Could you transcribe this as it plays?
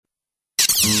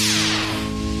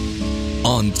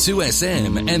on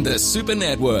 2SM and the Super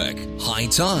Network. High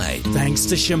Tide. Thanks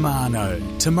to Shimano.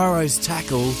 Tomorrow's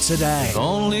tackle today. If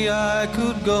only I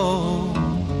could go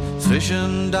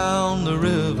fishing down the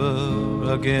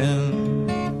river again.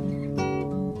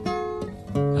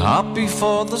 Up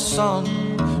before the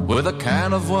sun with a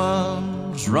can of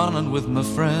worms, running with my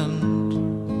friend.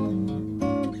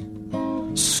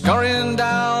 Scurrying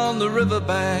down the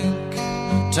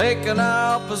riverbank, taking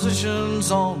our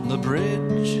positions on the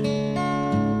bridge,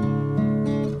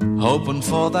 hoping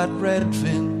for that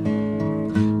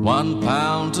redfin, 1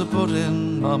 pound to put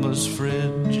in Mama's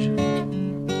fridge.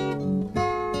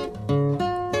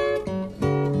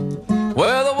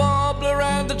 Where the warbler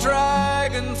and the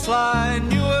dragonfly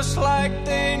knew us like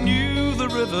they knew the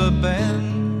river bend.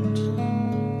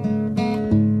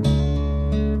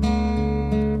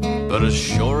 But as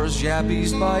sure as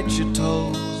yabbies bite your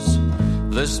toes,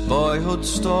 this boyhood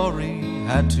story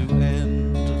had to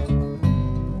end.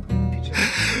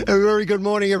 A very good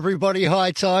morning, everybody.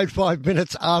 High Tide, 5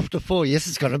 minutes after 4. Yes,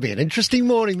 it's going to be an interesting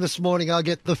morning this morning, I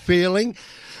get the feeling.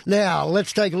 Now,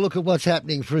 let's take a look at what's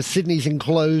happening for Sydney's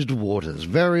enclosed waters.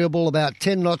 Variable, about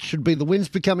 10 knots should be the winds,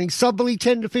 becoming southerly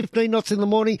 10 to 15 knots in the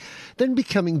morning, then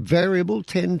becoming variable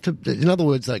 10 to... In other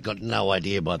words, they've got no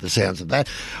idea by the sounds of that.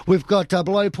 We've got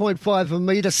below 0.5 of a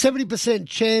metre, 70%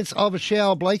 chance of a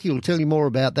shower. Blakey will tell you more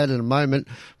about that in a moment.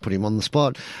 Put him on the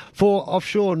spot. For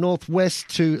offshore, northwest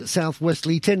to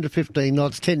southwesterly, 10 to 15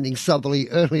 knots, tending southerly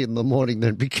early in the morning,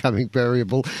 then becoming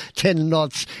variable, 10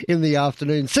 knots in the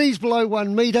afternoon. Seas below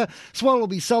 1 metre. Swell will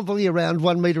be southerly around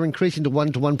 1 metre, increasing to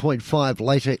 1 to 1.5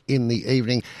 later in the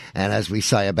evening. And as we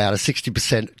say, about a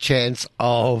 60% chance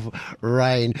of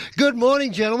rain. Good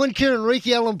morning, gentlemen. Kieran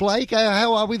Reiki, Alan Blake.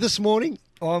 How are we this morning?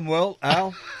 I'm well,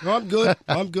 Al. I'm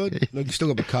good. Look, still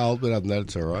got the cold, but other than that,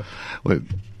 it's all right. We've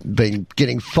been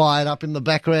getting fired up in the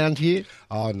background here.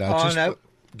 Oh, no. No.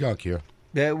 Go on, Kira.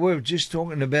 Yeah, we were just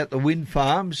talking about the wind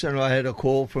farms, and I had a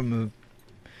call from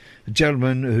a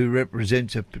gentleman who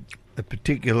represents a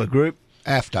particular group.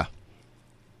 AFTA.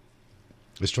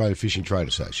 Australian Fishing Trade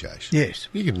Association. Yes.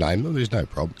 You can name them, there's no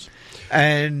problems.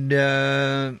 And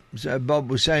so Bob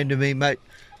was saying to me, mate,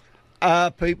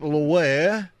 are people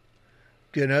aware,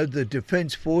 the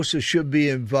Defence Forces should be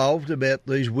involved about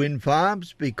these wind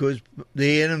farms because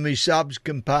the enemy subs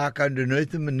can park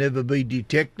underneath them and never be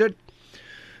detected?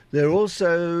 They're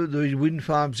also, the wind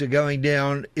farms are going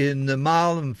down in the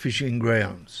marlin fishing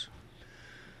grounds.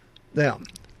 Now,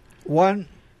 one,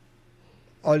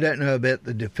 I don't know about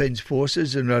the Defence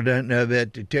Forces and I don't know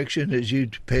about detection, as you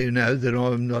know that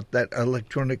I'm not that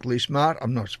electronically smart.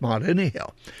 I'm not smart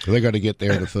anyhow. They got to get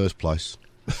there in the first place.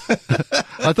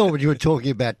 I thought when you were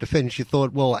talking about defence, you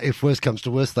thought, well, if worse comes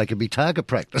to worse, they could be target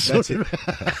practice. That's it.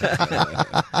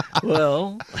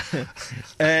 Well,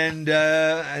 and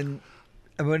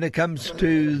when it comes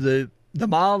to the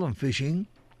marlin fishing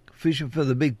for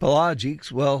the big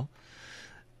pelagics, well,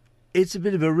 it's a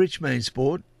bit of a rich man's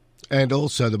sport. And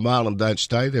also the marlin don't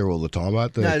stay there all the time,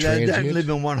 aren't they? No, they don't live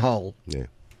in one hole. Yeah,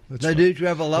 they do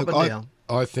travel up and down.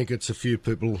 I think it's a few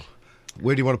people.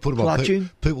 Where do you want to put them Clutching.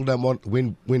 on? People don't want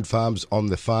wind farms on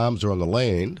the farms or on the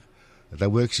land. They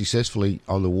work successfully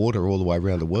on the water all the way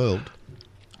around the world.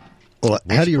 Well,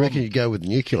 how do you reckon you'd go with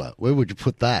nuclear? Where would you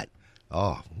put that?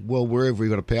 Oh, well, wherever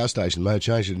you've got a power station, may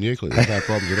change it to nuclear. There's no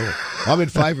problems at all. I'm in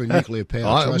favour of nuclear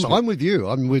power. I'm with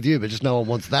you, but just no one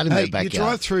wants that in their backyard. You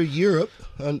drive through Europe,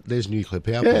 and there's nuclear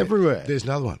power. Yeah, everywhere. There's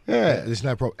another one. Yeah. There's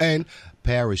no problem. And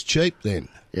power is cheap then.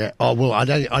 Yeah. Oh, well, I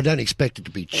don't expect it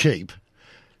to be cheap.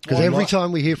 Because every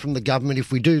time we hear from the government,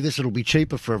 if we do this, it'll be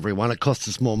cheaper for everyone. It costs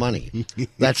us more money.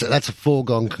 That's a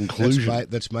foregone conclusion.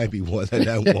 That's maybe why they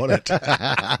don't want it.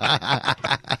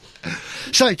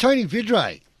 So, Tony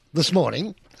Vidray, this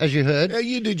morning, as you heard. Yeah,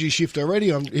 you did your shift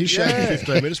already on his show for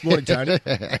 15 minutes. Morning, Tony.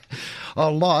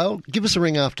 Oh, Lyle, give us a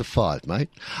ring after 5, mate.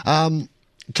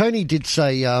 Tony did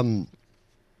say,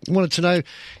 wanted to know,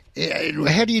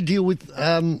 how do you deal with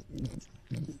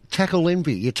tackle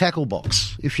envy, your tackle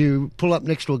box? If you pull up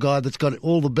next to a guy that's got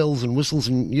all the bells and whistles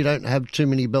and you don't have too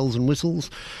many bells and whistles,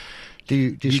 do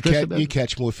you stress about it? You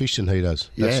catch more fish than he does.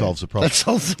 That solves the problem. That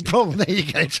solves the problem. There you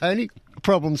go, Tony.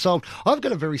 Problem solved. I've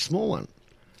got a very small one.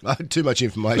 Too much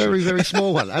information. Very, very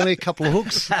small one. Only a couple of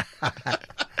hooks,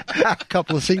 a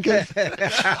couple of sinkers.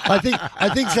 I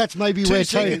think that's maybe where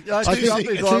Tony.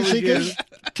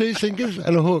 Two sinkers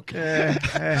and a hook.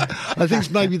 I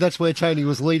think maybe that's where Tony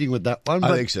was leading with that one.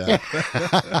 I think so.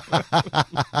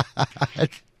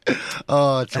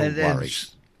 Oh, it's all worry.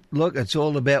 Look, it's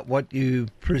all about what you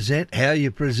present, how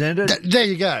you present it. There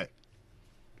you go.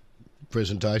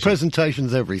 Presentation.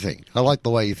 Presentation's everything. I like the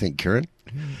way you think, Kieran.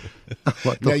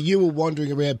 Now, you were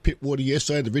wandering around Pittwater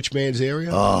yesterday, the rich man's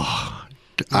area.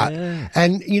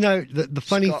 And, you know, the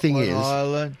funny thing Scotland is,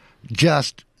 Island.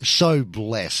 just so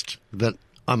blessed that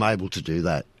I'm able to do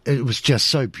that. It was just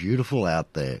so beautiful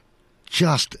out there.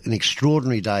 Just an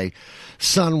extraordinary day.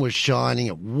 Sun was shining.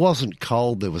 It wasn't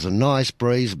cold. There was a nice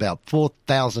breeze. About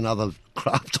 4,000 other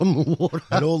craft on the water.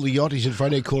 And all the yachties in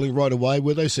front of you calling right away,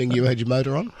 were they, seeing you had your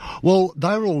motor on? Well,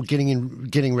 they were all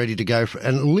getting ready to go.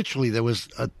 And literally there was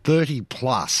 30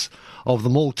 plus of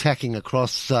them all tacking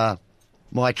across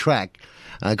my track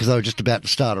because they were just about to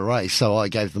start a race. So I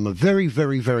gave them a very,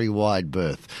 very, very wide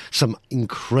berth. Some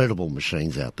incredible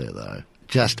machines out there, though.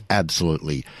 Just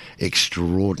absolutely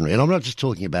extraordinary. And I'm not just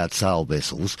talking about sail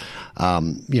vessels,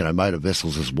 motor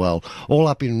vessels as well. All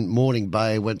up in Morning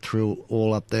Bay, went through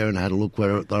all up there and had a look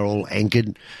where they're all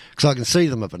anchored. Because I can see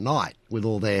them of a night with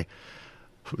all their,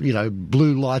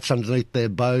 blue lights underneath their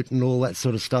boat and all that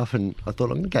sort of stuff. And I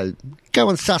thought, I'm going to go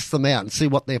and suss them out and see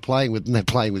what they're playing with. And they're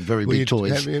playing with very big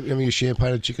toys. Having your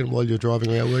champagne and chicken while you're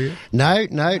driving around, were you? No.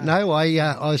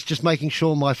 I was just making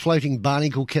sure my floating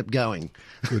barnacle kept going.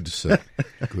 Good to see.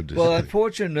 Well,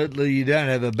 unfortunately, you don't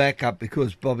have a backup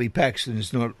because Bobby Paxton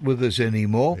is not with us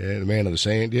anymore. Yeah, the man of the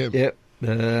sand, yeah. Yep.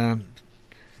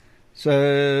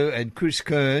 And Chris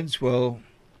Kearns, well,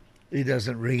 he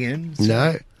doesn't ring in.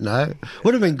 So. No.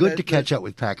 Would have been good to catch up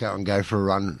with Paco and go for a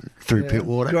run through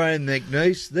Pittwater. Graham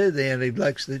McNeice, they're the only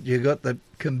blokes that you got that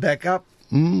can back up.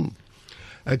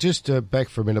 Just back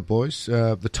for a minute, boys.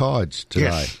 The tides today,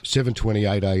 Yes.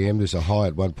 7:28 a.m. There's a high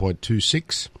at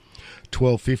 1.26.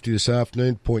 12:50 this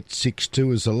afternoon,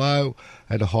 0.62 is the low,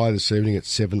 and a high this evening at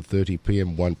 7:30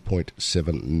 p.m.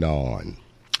 1.79.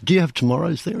 Do you have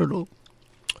tomorrow's there at all?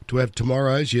 Do we have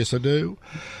tomorrow's? Yes, I do.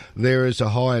 There is a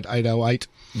high at 8:08,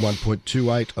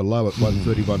 1.28, a low at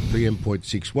 1:31 p.m.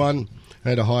 0.61,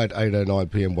 and a high at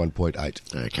 8:09 p.m.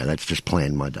 1.8. Okay, that's just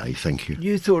planned my day. Thank you.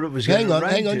 You thought it was going to rain.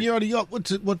 Hang on. You're on a yacht.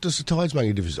 What does the tides make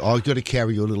a difference? I've got to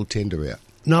carry your little tender out.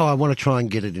 No, I want to try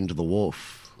and get it into the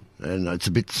wharf. And it's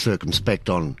a bit circumspect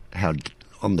on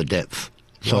the depth.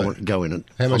 So I want to go in it.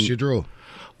 How much do you draw?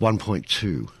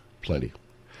 1.2. Plenty.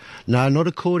 No, not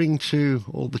according to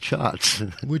all the charts.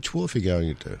 Which wharf are you going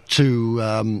into?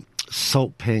 To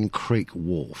Saltpan Creek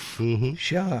Wharf. Mm-hmm.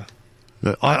 Sure.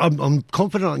 No, I'm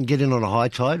confident I can get in on a high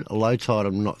tide. A low tide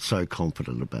I'm not so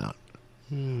confident about.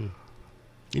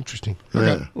 Interesting. Yeah.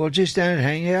 Okay. Well, just don't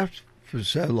hang out for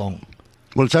so long.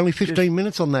 Well, it's only 15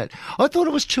 minutes on that. I thought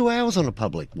it was 2 hours on a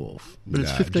public wharf, but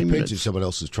it's 15 it depends minutes. if someone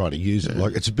else is trying to use it.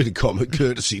 Like, it's a bit of common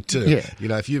courtesy too. Yeah.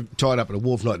 If you're tied up at a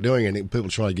wharf not doing anything, people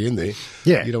trying to get in there.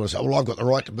 Yeah. You don't want to say, well, I've got the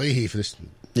right to be here for this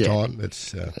time.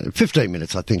 It's 15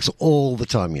 minutes, I think, is all the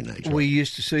time you need. We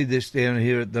used to see this down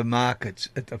here at the markets,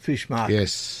 at the fish market.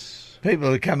 yes.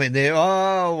 People would come in there,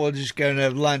 we'll just go and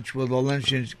have lunch. Well, the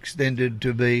lunch is extended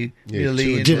to be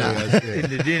nearly into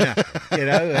dinner,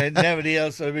 and nobody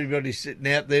else, everybody's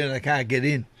sitting out there and they can't get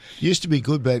in. Used to be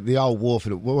good back the old wharf,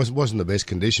 and it wasn't the best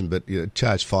condition, but it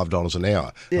charged $5 an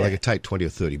hour. Yeah. And they could take 20 or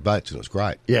 30 boats, and it was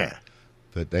great. Yeah.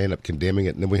 But they ended up condemning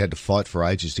it, and then we had to fight for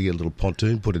ages to get a little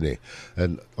pontoon put in there.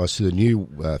 And I see the new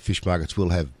fish markets will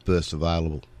have berths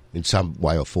available in some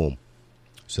way or form,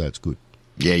 so it's good.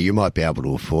 Yeah, you might be able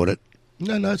to afford it.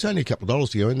 No, it's only a couple of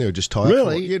dollars to go in there and just tie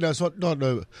Really? up. Yeah, no, it's not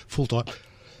full-time.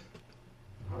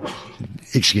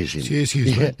 Excuse me.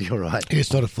 Excuse me. Yeah, you're right. Yeah,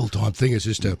 it's not a full-time thing. It's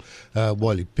just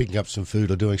while you're picking up some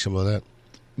food or doing something like that.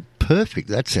 Perfect.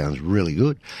 That sounds really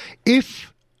good.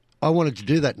 If I wanted to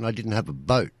do that and I didn't have a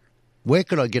boat, where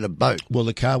could I get a boat? Well,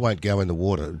 the car won't go in the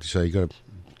water, so you've got to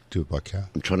do it by car.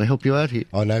 I'm trying to help you out here.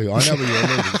 I know where you're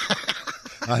leading.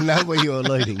 I know where you're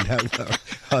leading. No,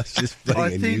 I was just being I a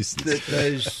think nuisance. that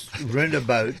those renter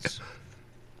boats,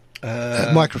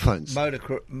 Microphones. motor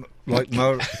cruise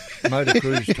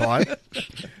type,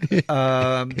 you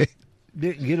can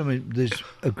get them in. There's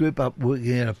a group up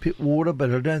working out of Pittwater,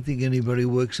 but I don't think anybody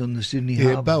works on the Sydney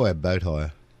Yeah, Harbour. Boab boat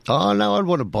hire. Oh, no, I'd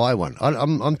want to buy one.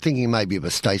 I'm thinking maybe of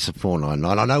a Stacer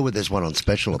 499. I know where there's one on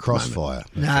special at the moment. Crossfire.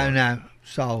 No,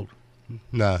 sold.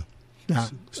 No. No.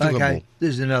 Still got more. Okay,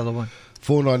 there's another one.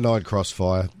 499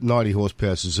 Crossfire, 90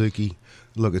 horsepower Suzuki.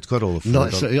 Look, it's got all the No,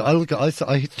 food on so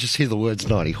I just hear the words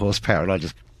 90 horsepower and I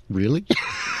just, really?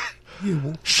 Yeah,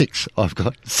 well. 6. I've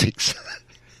got 6.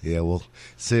 Yeah, well,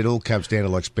 see, it all comes down to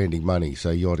like spending money.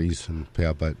 So yachties and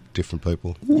powerboat, different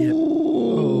people.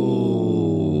 Ooh.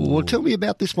 Well, tell me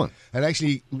about this one. And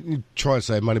actually, you try and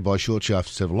save money by a short shaft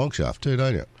instead of a long shaft too,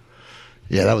 don't you?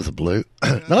 Yeah, that was a blue.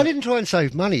 No, I didn't try and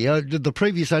save money. The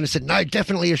previous owner said, no,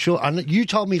 definitely a short. And you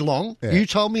told me long. Yeah. You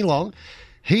told me long.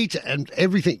 And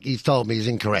everything he's told me is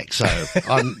incorrect. So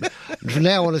I'm from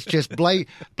now on, it's just Blakey.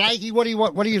 What do you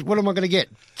want? What am I going to get?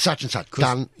 Such and such.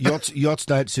 Done. Yachts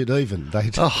don't sit even.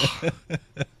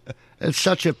 It's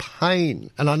such a pain,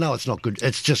 and I know it's not good.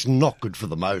 It's just not good for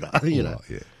the motor. You know.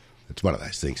 Yeah, it's one of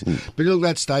those things. But look,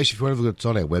 that station, if you want to look, it's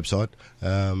on our website.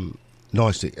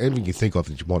 Nice. Everything you think of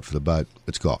that you want for the boat,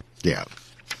 it's got. Yeah.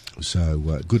 So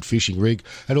good fishing rig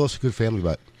and also good family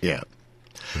boat. Yeah.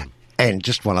 And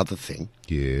just one other thing.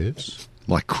 Yes.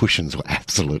 My cushions were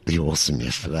absolutely awesome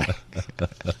yesterday.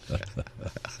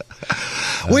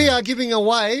 We are giving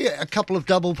away a couple of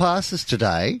double passes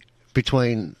today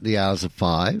between the hours of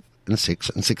 5 and 6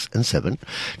 and 6 and 7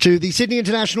 to the Sydney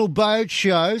International Boat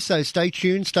Show. So stay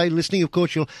tuned, stay listening. Of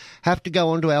course, you'll have to go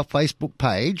onto our Facebook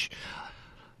page.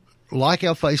 Like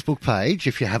our Facebook page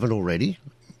if you haven't already.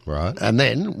 Right. And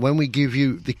then when we give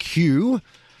you the cue,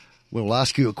 we'll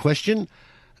ask you a question.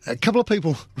 A couple of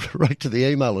people wrote to the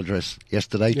email address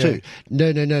yesterday too.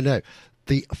 No.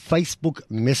 The Facebook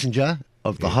Messenger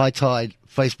of the High Tide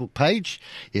Facebook page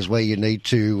is where you need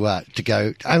to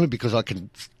go, only because I can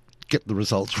get the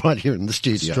results right here in the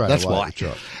studio. Straight That's away, why. that's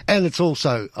right. And it's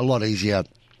also a lot easier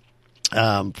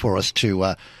for us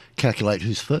to calculate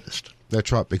who's first.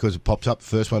 That's right, because it pops up.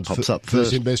 First one's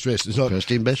first in, best dressed. It's not First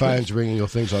in, best phones dressed. ringing or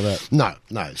things like that.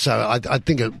 No. So I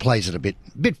think it plays it a bit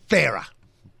fairer.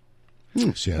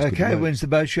 Sounds good Okay, to me. when's the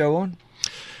boat show on?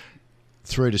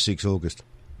 3 to 6 August.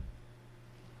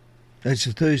 That's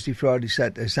a Thursday, Friday,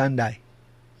 Saturday, Sunday.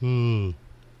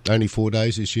 Only 4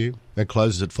 days this year. It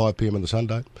closes at 5 p.m. on the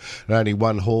Sunday. And only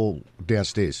one hall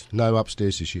downstairs. No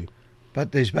upstairs this year.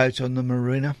 But there's boats on the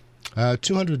marina.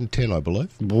 210, I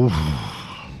believe.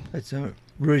 That's a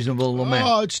reasonable amount.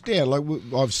 Oh, it's down. Like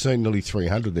I've seen nearly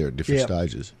 300 there at different Yep.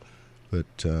 stages. But,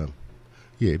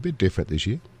 yeah, a bit different this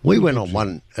year. We went on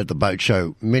one at the boat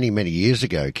show many, many years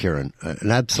ago, Kieran, an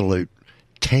absolute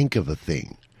tank of a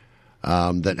thing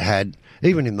that had,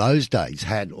 even in those days,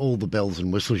 had all the bells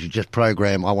and whistles. You just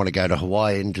program, I want to go to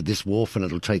Hawaii into this wharf, and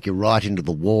it'll take you right into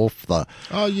the wharf.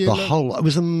 Whole, it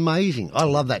was amazing. I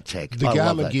love that tech. The I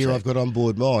love Garmin that gear tech. I've got on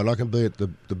board mine, I can be at the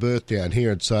berth down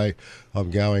here and say, I'm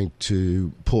going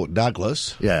to Port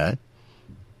Douglas, Yeah.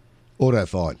 auto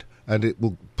find. And it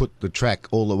will put the track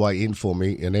all the way in for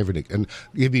me and everything. And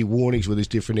give me warnings with these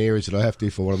different areas that I have to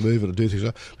if I want to move it or do things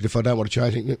like that. But if I don't want to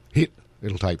change it,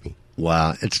 it'll take me.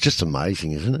 Wow, it's just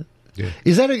amazing, isn't it? Yeah.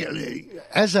 Is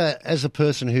that as a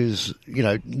person who's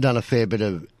done a fair bit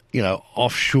of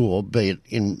offshore, be it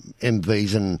in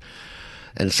MVs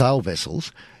and sail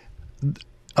vessels,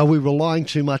 are we relying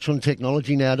too much on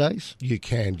technology nowadays? You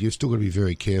can. You've still got to be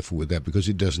very careful with that because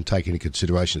it doesn't take into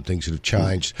consideration things that have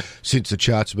changed since the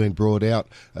charts have been brought out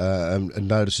and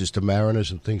notices to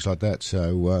mariners and things like that.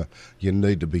 So you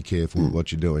need to be careful with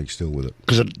what you're doing still with it.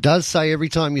 Because it does say every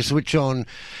time you switch on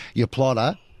your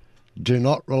plotter, do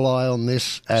not rely on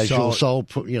this as your sole,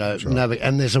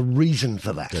 and there's a reason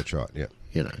for that. That's right, yeah.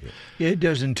 Yeah, it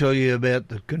doesn't tell you about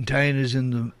the containers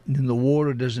in the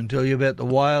water, doesn't tell you about the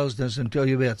whales, doesn't tell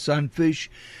you about sunfish,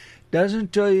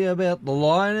 doesn't tell you about the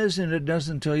liners, and it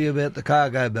doesn't tell you about the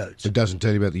cargo boats. It doesn't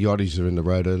tell you about the yachties that are in the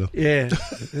road either. Yeah,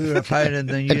 who are paid in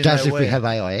the It does if we have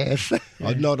AIS.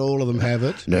 Not all of them have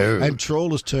it. No. And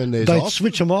trawlers turn theirs They off.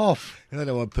 switch them off. And they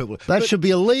don't want people... That should be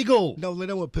illegal. No, they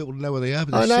don't want people to know where they are.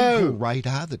 But I there's know. Central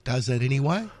Radar that does that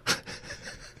anyway.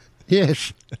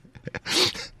 Yes.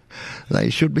 They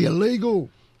should be illegal.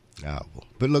 Oh,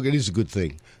 but look, it is a good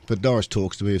thing. But Doris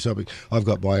talks to me or something. I've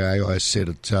got my AIS set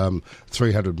at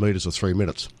 300 metres or 3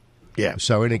 minutes. Yeah.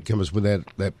 So anything comes within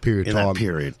that period of In that time,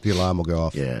 period. the alarm will go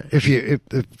off. Yeah.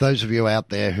 If those of you out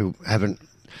there who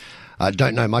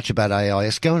don't know much about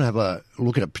AIS, go and have a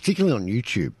look at it, particularly on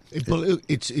YouTube.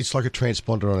 It's like a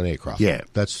transponder on an aircraft. Yeah.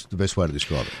 That's the best way to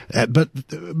describe it. But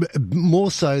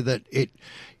more so that it,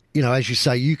 as you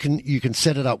say, you can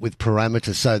set it up with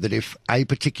parameters so that if a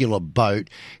particular boat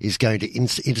is going to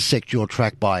intersect your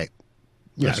track by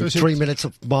 3 minutes,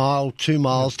 a mile, 2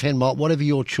 miles, 10 miles, whatever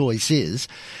your choice is,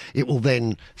 it will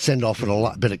then send off an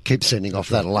alarm, but it keeps sending off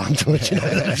that alarm to let you know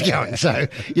that it's going. So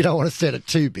you don't want to set it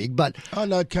too big, but... Oh,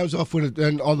 no, it comes off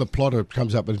and on the plotter it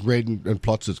comes up with red and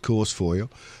plots its course for you.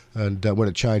 And when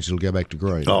it changes, it'll go back to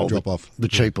green. It'll drop off. The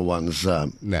cheaper ones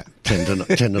Nah. tend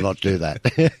to not do that.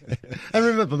 And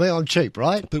remember me, I'm cheap,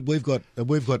 right? But we've got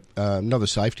another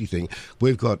safety thing.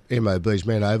 We've got MOBs,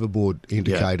 man overboard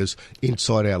indicators,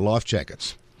 inside our life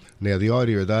jackets. Now, the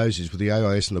idea of those is with the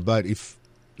AIS in the boat, if,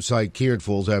 say, Kieran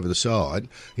falls over the side,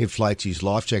 inflates his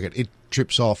life jacket, it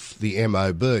trips off the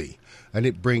MOB. And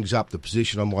it brings up the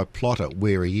position on my plotter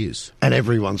where he is. And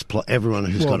everyone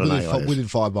who's got an AIS. Within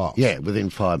 5 miles. Yeah, within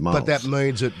 5 miles. But that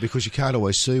means that because you can't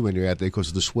always see when you're out there because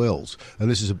of the swells, and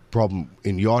this is a problem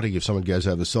in yachting. If someone goes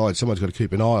over the side, someone's got to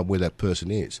keep an eye on where that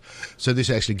person is. So this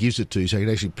actually gives it to you, so you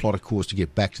can actually plot a course to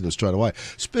get back to them straight away.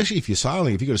 Especially if you're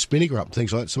sailing, if you've got a spinnaker up and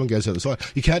things like that, someone goes over the side,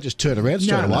 you can't just turn around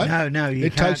straight away. No,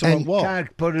 it takes a long while. You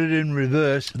can't put it in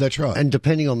reverse. That's right. And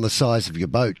depending on the size of your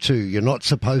boat too, you're not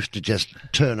supposed to just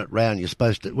turn it round. You're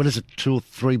supposed to, what is it, 2 or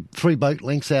 3 boat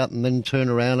lengths out and then turn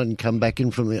around and come back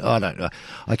in from the... I don't know.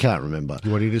 I can't remember.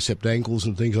 You want to intercept ankles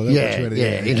and things like that?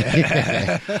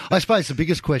 Yeah. I suppose the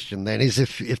biggest question then is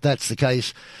if that's the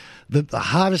case, the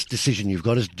hardest decision you've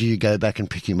got is, do you go back and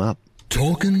pick him up?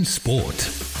 Talking sport.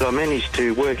 So I managed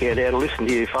to work out how to listen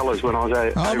to you fellas when I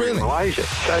was over in Malaysia.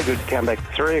 So good to come back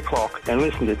at 3 o'clock and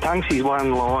listen to Tungsy's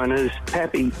one-liners,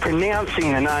 Pappy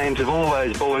pronouncing the names of all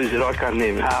those boys that I couldn't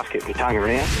even half get my tongue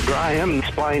around. Graham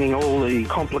explaining all the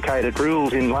complicated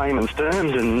rules in layman's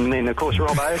terms, and then, of course,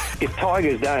 Robbo. If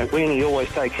Tigers don't win, he always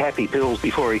takes happy pills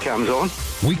before he comes on.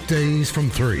 Weekdays from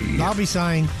 3. I'll be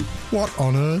saying, what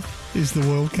on earth is the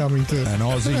world coming to? An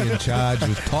Aussie in charge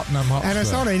with Tottenham Hotspur. And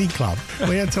it's not any club.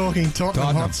 We are talking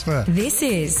Tottenham Hotspur. This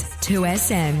is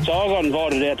 2SM. So I got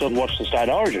invited out to watch the State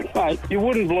Origin. Mate, you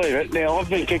wouldn't believe it. Now, I've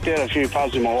been kicked out of a few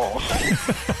pubs in my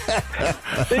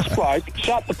life. This bloke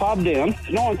shut the pub down,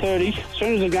 9:30, as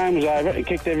soon as the game was over, and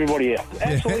kicked everybody out.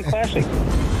 Absolute classic.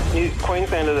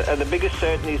 Queensland are the biggest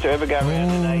certainties to ever go around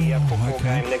in a football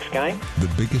game next game. The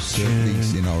biggest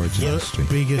certainties in Origin history.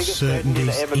 Biggest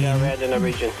certainties to ever go around in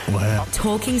Origin. Wow.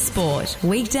 Talking sport,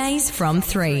 weekdays from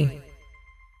 3.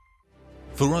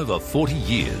 For over 40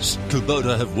 years,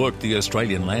 Kubota have worked the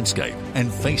Australian landscape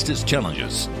and faced its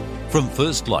challenges. From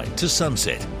first light to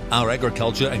sunset, our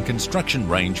agriculture and construction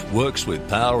range works with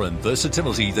power and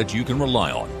versatility that you can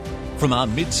rely on. From our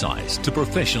mid-size to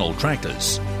professional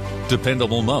tractors,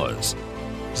 dependable mowers,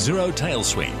 zero tail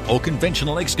swing or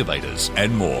conventional excavators,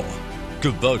 and more.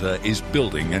 Kubota is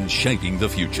building and shaping the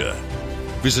future.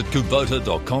 Visit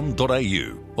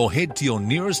kubota.com.au or head to your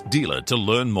nearest dealer to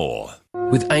learn more.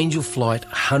 With Angel Flight,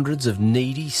 hundreds of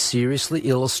needy, seriously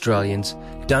ill Australians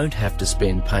don't have to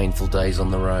spend painful days on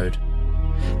the road.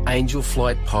 Angel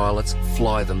Flight pilots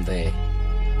fly them there,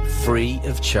 free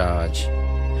of charge,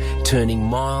 turning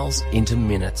miles into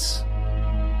minutes.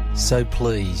 So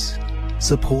please,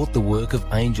 support the work of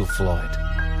Angel Flight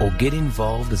or get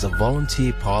involved as a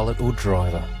volunteer pilot or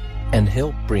driver and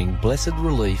help bring blessed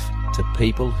relief to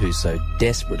people who so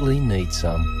desperately need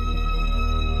some.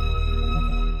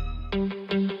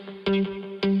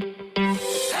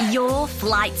 Your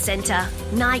Flight Centre,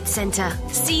 Night Centre,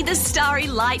 See the Starry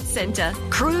Light Centre,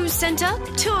 Cruise Centre,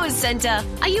 Tours Centre.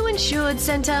 Are you insured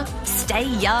Centre? Stay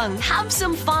young, have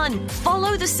some fun,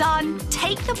 follow the sun,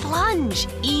 take the plunge.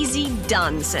 Easy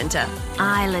done Centre.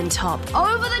 Island Top,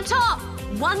 over the top.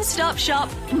 One-stop shop,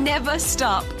 never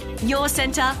stop. Your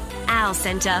centre, our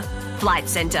centre. Flight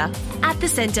Centre. At the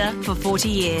centre for 40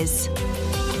 years.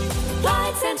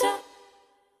 Flight Centre.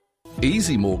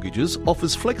 Easy Mortgages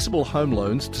offers flexible home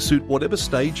loans to suit whatever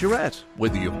stage you're at,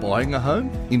 whether you're buying a home,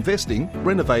 investing,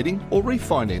 renovating or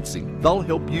refinancing. They'll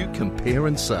help you compare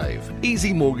and save.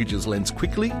 Easy Mortgages lends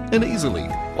quickly and easily,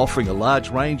 offering a large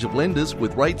range of lenders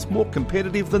with rates more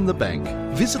competitive than the bank.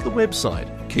 Visit the website,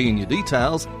 key in your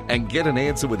details and get an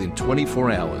answer within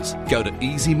 24 hours. Go to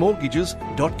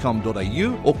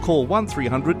easymortgages.com.au or call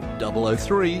 1300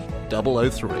 003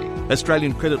 003.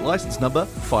 Australian credit licence number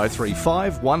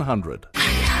 535 100.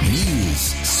 News,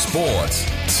 sport,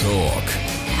 talk.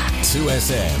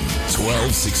 2SM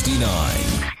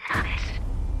 1269.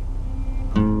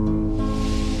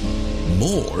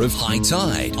 More of High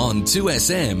Tide on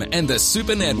 2SM and the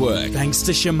Super Network. Thanks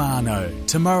to Shimano.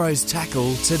 Tomorrow's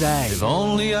tackle today. If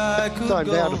only I could Time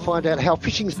now to find out how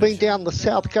fishing's been down the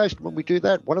south coast. When we do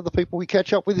that, one of the people we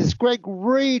catch up with is Greg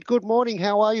Reid. Good morning.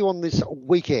 How are you on this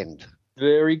weekend?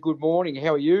 Very good morning.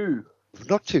 How are you?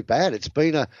 Not too bad. It's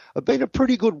been a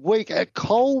pretty good week.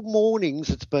 Cold mornings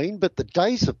it's been, but the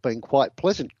days have been quite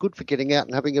pleasant. Good for getting out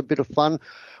and having a bit of fun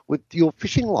with your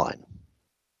fishing line.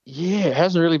 Yeah, it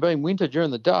hasn't really been winter during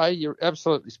the day. You're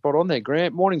absolutely spot on there,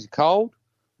 Grant. Mornings are cold,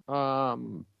 but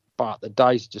the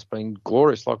days have just been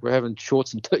glorious. Like we're having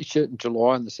shorts and T-shirt in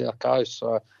July on the south coast.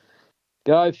 So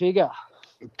go figure.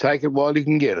 Take it while you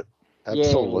can get it.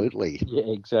 Absolutely.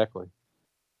 Yeah, exactly.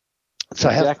 So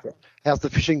how's the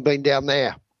fishing been down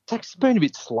there? It's been a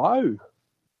bit slow.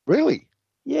 Really?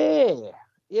 Yeah.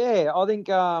 I think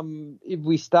if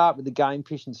we start with the game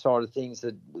fishing side of things,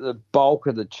 the bulk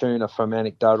of the tuna from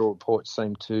anecdotal reports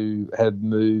seem to have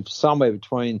moved somewhere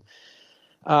between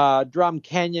Drum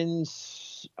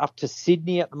Canyon's up to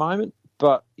Sydney at the moment.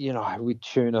 But, with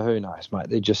tuna, who knows, mate?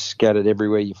 They're just scattered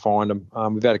everywhere you find them.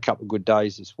 We've had a couple of good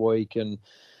days this week, and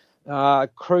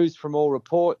crews, from all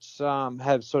reports,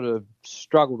 have sort of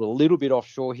struggled a little bit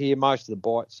offshore here. Most of the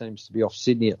bite seems to be off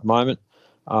Sydney at the moment.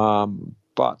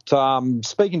 But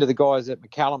speaking to the guys at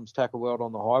McCallum's Tackle World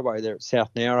on the highway there at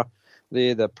South Nowra,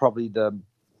 they're probably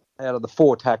out of the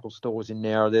 4 tackle stores in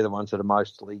Nowra, they're the ones that are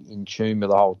mostly in tune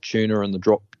with the whole tuna and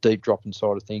the deep dropping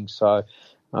side of things. So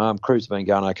crews have been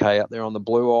going okay out there on the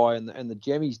Blue Eye and the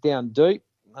Jemmies down deep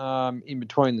in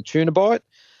between the tuna bite.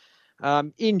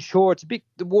 Inshore,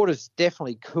 the water's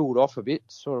definitely cooled off a bit,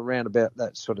 sort of around about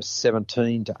that sort of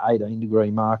 17 to 18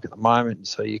 degree mark at the moment.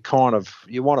 So you want a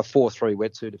 4-3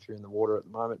 wetsuit if you're in the water at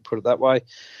the moment, put it that way.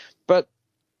 But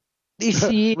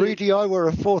this year, Reedy, I wear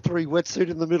a 4-3 wetsuit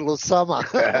in the middle of summer.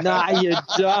 No, you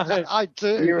don't. I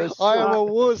do. I am a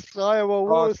wuss.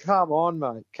 Oh, come on,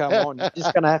 mate. Come on. You're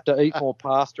just going to have to eat more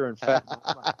pasta and fat.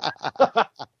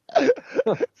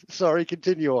 Sorry,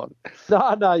 continue on.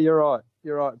 No, you're right.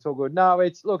 You're right. It's all good. No,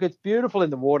 it's beautiful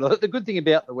in the water. The good thing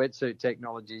about the wetsuit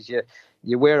technology is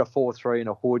you wear a 4-3 and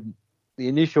a hood. The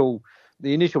initial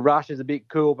rush is a bit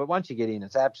cool, but once you get in,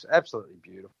 it's absolutely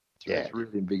beautiful. It's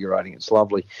really invigorating. It's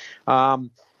lovely. But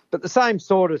the same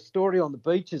sort of story on the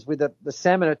beaches with the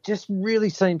salmon. It just really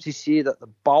seems this year that the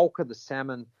bulk of the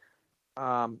salmon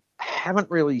don't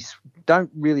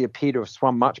really appear to have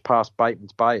swum much past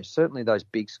Bateman's Bay. Certainly those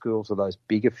big schools or those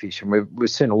bigger fish, and we've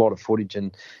seen a lot of footage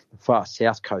in the far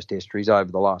south coast estuaries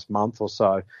over the last month or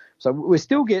so. So we're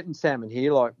still getting salmon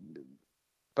here,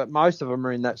 but most of them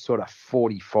are in that sort of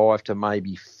 45 to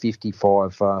maybe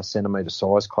 55 centimetre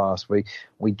size class. We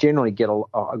generally get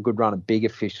a good run of bigger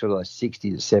fish, sort of those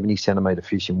 60 to 70 centimetre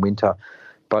fish in winter.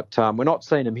 But we're not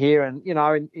seeing them here. And,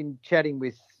 in chatting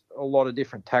with a lot of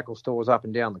different tackle stores up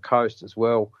and down the coast as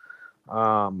well,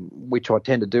 which I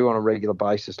tend to do on a regular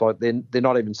basis. Like they're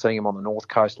not even seeing them on the north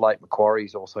coast. Lake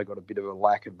Macquarie's also got a bit of a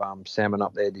lack of salmon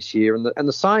up there this year. And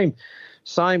the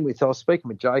same with, I was speaking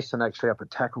with Jason actually up at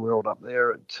Tackle World up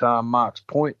there at Marks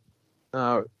Point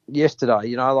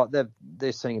yesterday.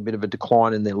 They're seeing a bit of a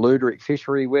decline in their Luderick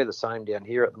fishery. We're the same down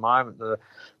here at the moment. The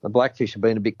blackfish have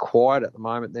been a bit quiet at the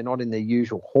moment. They're not in their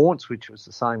usual haunts, which was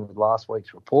the same with last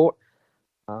week's report.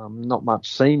 Not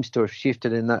much seems to have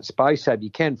shifted in that space. So if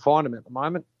you can find them at the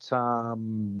moment,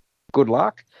 good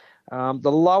luck.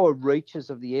 The lower reaches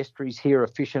of the estuaries here are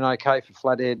fishing okay for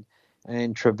flathead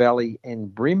and trevally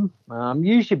and brim.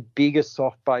 Use your bigger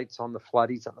soft baits on the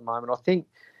flatties at the moment. I think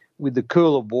with the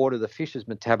cooler water, the fish's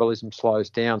metabolism slows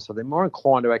down, so they're more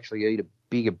inclined to actually eat a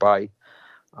bigger bait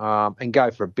and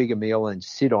go for a bigger meal and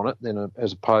sit on it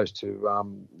as opposed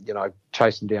to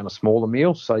chasing down a smaller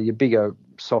meal. So your bigger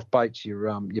soft baits,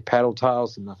 your paddle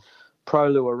tails and the Pro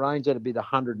Lure range, that'd be the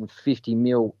 150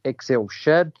 mil XL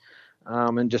shad,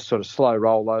 and just sort of slow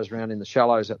roll those around in the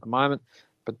shallows at the moment.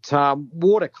 But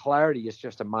water clarity is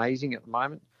just amazing at the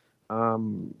moment.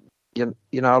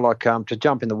 To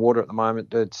jump in the water at the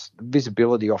moment, it's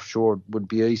visibility offshore would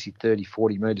be easy, 30,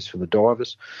 40 metres for the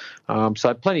divers.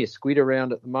 So plenty of squid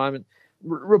around at the moment.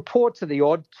 Reports of the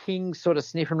odd king sort of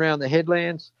sniffing around the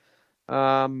headlands,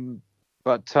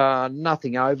 but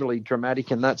nothing overly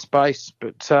dramatic in that space.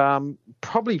 But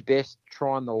probably best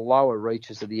trying the lower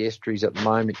reaches of the estuaries at the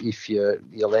moment if you're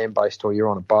land-based or you're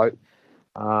on a boat.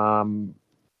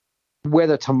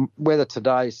 Weather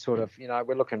today is sort of,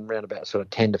 we're looking around about sort of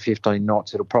 10 to 15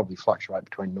 knots. It'll probably fluctuate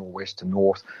between northwest to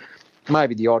north.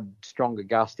 Maybe the odd stronger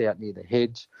gust out near the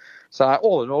heads. So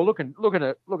all in all, looking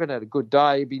at a good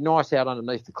day. It'd be nice out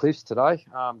underneath the cliffs today.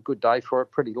 Good day for it.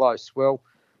 Pretty low swell,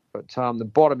 but the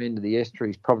bottom end of the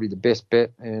estuary is probably the best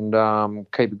bet. And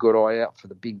keep a good eye out for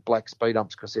the big black speed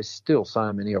umps because there's still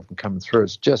so many of them coming through.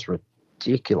 It's just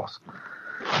ridiculous.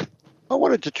 I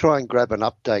wanted to try and grab an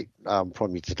update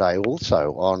from you today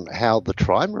also on how the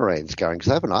Trimarane's going,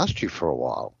 because I haven't asked you for a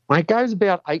while. It goes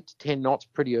about 8 to 10 knots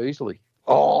pretty easily.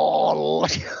 Oh,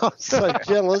 I'm so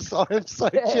jealous. I am so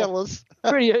jealous.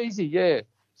 Pretty easy, yeah.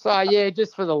 So,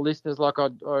 just for the listeners, like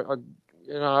I've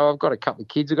got a couple of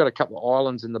kids. I've got a couple of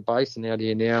islands in the basin out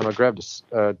here now, and I grabbed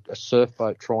a surf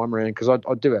boat Trimarane because I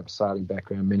do have a sailing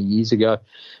background many years ago.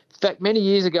 In fact, many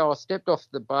years ago, I stepped off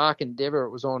the Bark Endeavour. It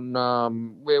was on,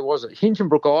 where was it?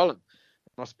 Hinchinbrook Island.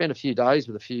 And I spent a few days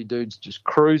with a few dudes just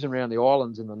cruising around the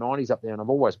islands in the 90s up there, and I've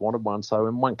always wanted one. So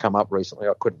when one come up recently,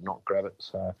 I couldn't not grab it.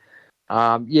 So,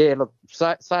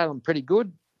 sailing pretty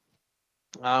good.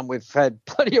 We've had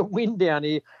plenty of wind down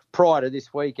here, prior to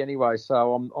this week anyway,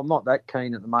 so I'm not that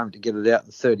keen at the moment to get it out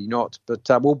in 30 knots, but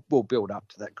we'll build up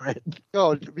to that, Grant.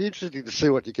 Oh, it'd be interesting to see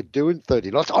what you could do in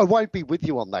 30 knots. I won't be with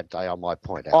you on that day, I might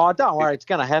point out. Oh, don't worry, it's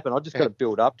going to happen. I've just got to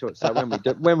build up to it. So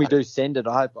when we do send it,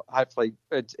 hopefully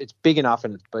it's big enough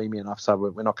and it's beamy enough, so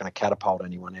we're not going to catapult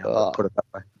anyone out. I'll put it that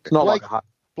way. It's not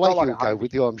Blake will go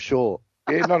with you, I'm sure.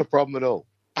 Yeah, not a problem at all.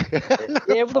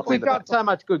 Yeah, look, we've got so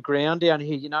much good ground down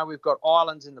here. We've got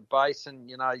islands in the basin.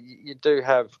 You do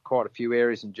have quite a few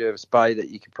areas in Jervis Bay that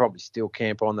you could probably still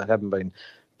camp on that haven't been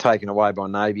taken away by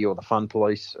Navy or the Fun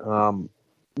Police.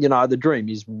 The dream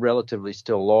is relatively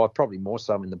still alive, probably more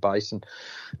so in the basin.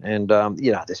 And,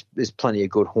 there's plenty of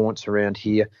good haunts around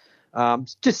here.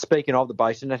 Just speaking of the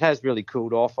basin, it has really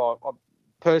cooled off. I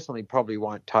personally probably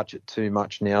won't touch it too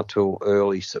much now till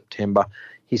early September.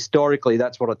 Historically,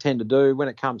 that's what I tend to do. When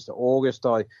it comes to August,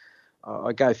 I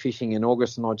go fishing in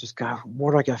August and I just go,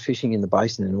 what do I go fishing in the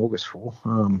basin in August for?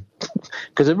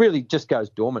 Because it really just goes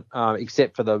dormant,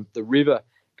 except for the river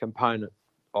component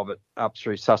of it up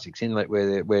through Sussex Inlet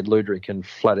where Luderick and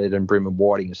Flathead and Bream and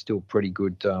Whiting are still pretty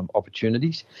good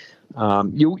opportunities.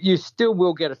 You still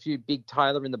will get a few big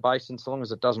tailor in the basin so long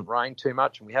as it doesn't rain too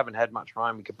much, and we haven't had much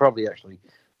rain. We could probably actually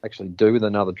do with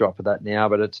another drop of that now,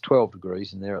 but it's 12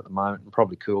 degrees in there at the moment and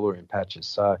probably cooler in patches.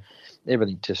 So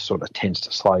everything just sort of tends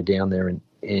to slow down there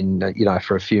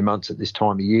for a few months at this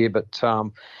time of year. But,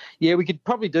 we could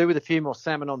probably do with a few more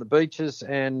salmon on the beaches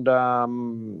and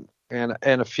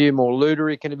a few more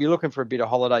Luderick. And if you're looking for a bit of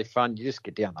holiday fun, you just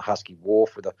get down the Husky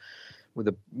Wharf with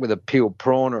a peeled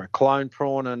prawn or a clone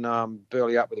prawn and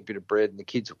burley up with a bit of bread, and the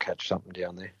kids will catch something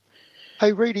down there.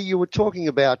 Hey, Rita, you were talking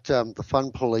about the Fun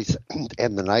Police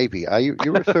and the Navy. Are you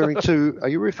referring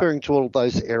to all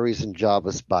those areas in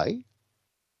Jervis Bay?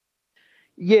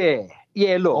 Yeah.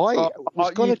 Look, I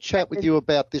was going to chat with you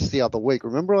about this the other week.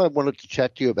 Remember, I wanted to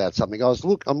chat to you about something.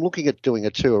 I'm looking at doing a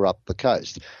tour up the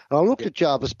coast, and I looked at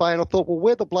Jervis Bay, and I thought, well,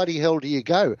 where the bloody hell do you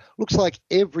go? Looks like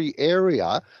every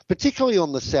area, particularly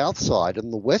on the south side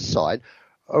and the west side,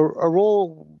 are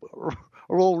all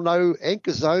no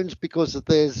anchor zones because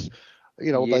there's.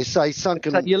 They say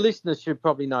sunken. So your listeners should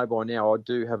probably know by now I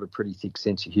do have a pretty thick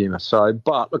sense of humour.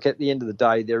 But look, at the end of the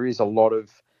day, there is a lot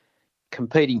of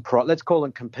let's call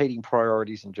them competing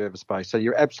priorities in Jervis Bay. So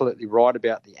you're absolutely right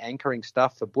about the anchoring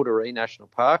stuff for Buddaree National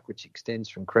Park, which extends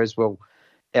from Creswell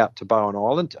out to Bowen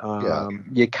Island.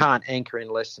 You can't anchor in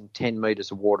less than 10 metres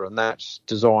of water, and that's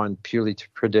designed purely to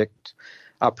protect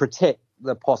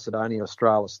the Posidonia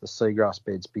australis, the seagrass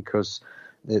beds, because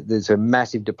there's a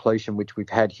massive depletion which we've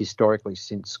had historically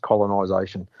since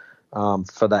colonisation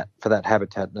for that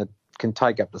habitat, and it can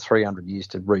take up to 300 years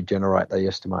to regenerate, they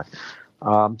estimate.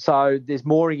 So there's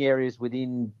mooring areas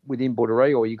within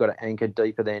Buddaree, or you've got to anchor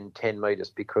deeper than 10 metres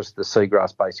because the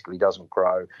seagrass basically doesn't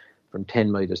grow from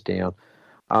 10 metres down.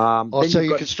 So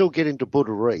you can still get into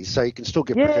Buddaree, so you can still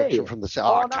get protection from the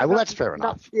south. Okay, that's fair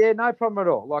enough. Yeah, no problem at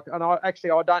all.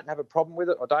 I don't have a problem with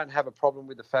it. I don't have a problem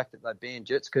with the fact that they ban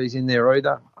jet skis in there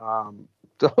either.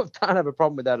 Don't have a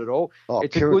problem with that at all.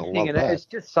 It's a good thing, and it's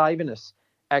just saving us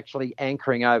actually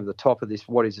anchoring over the top of this,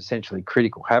 what is essentially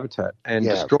critical habitat, and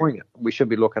destroying it. We should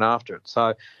be looking after it.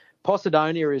 So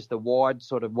Posidonia is the wide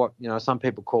sort of what some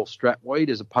people call strapweed,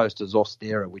 as opposed to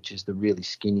Zostera, which is the really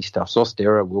skinny stuff.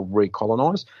 Zostera will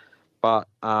recolonise, but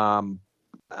the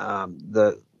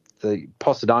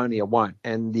Posidonia won't.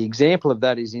 And the example of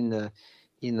that is in the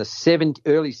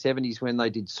early 70s when they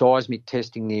did seismic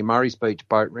testing near Murray's Beach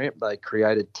boat ramp. They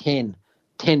created 10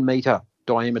 metre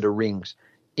diameter rings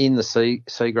in the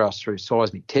seagrass through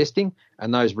seismic testing,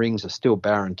 and those rings are still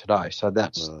barren today. So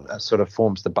that sort of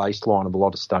forms the baseline of a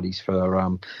lot of studies for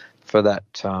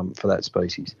that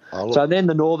species. So then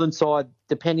the northern side,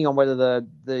 depending on whether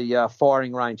the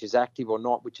firing range is active or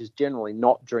not, which is generally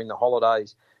not during the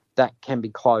holidays, that can be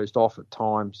closed off at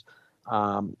times.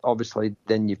 Obviously,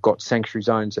 then you've got sanctuary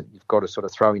zones that you've got to sort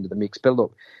of throw into the mix. But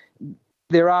look,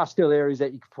 there are still areas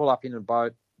that you can pull up in a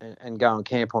boat and go and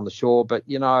camp on the shore. But,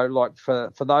 like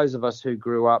for those of us who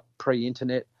grew up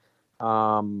pre-internet,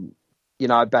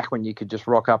 back when you could just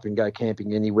rock up and go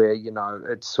camping anywhere,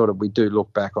 it's sort of, we do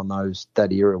look back on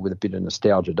that era with a bit of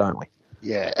nostalgia, don't we?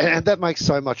 Yeah, and that makes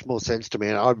so much more sense to me,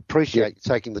 and I appreciate you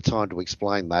taking the time to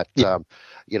explain that. Yeah.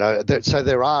 So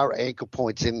there are anchor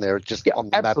points in there. Just on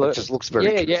the map, it just looks very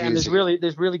confusing. Yeah, and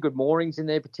there's really good moorings in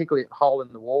there, particularly at Hole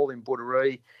in the Wall in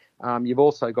Buddaree. You've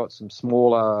also got some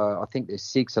smaller, I think there's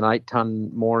 6 and 8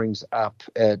 ton moorings up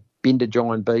at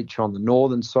Bindajoin Beach on the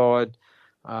northern side.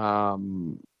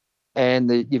 And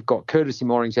you've got courtesy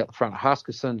moorings out the front of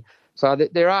Huskisson. So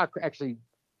there are actually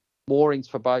moorings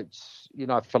for boats,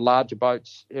 for larger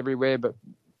boats everywhere, but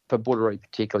for Buttery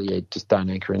particularly, just don't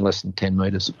anchor in less than 10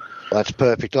 metres. That's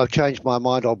perfect. I've changed my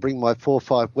mind. I'll bring my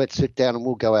 4-5 wetsuit down and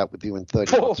we'll go out with you in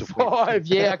 30 minutes. 4-5,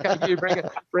 yeah, okay, you bring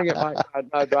it, mate.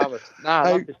 No dramas. No,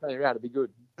 I'm just saying around, it'd be good.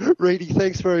 Reedy,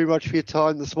 thanks very much for your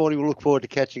time this morning. We'll look forward to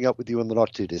catching up with you in the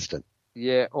not too distant.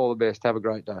 Yeah, all the best. Have a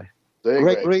great day.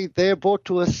 Greg Reid there, brought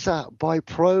to us by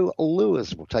Pro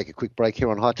Lures. We'll take a quick break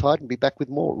here on High Tide and be back with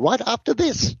more right after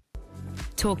this.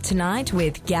 Talk tonight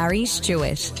with Gary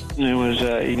Stewart. There was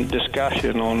a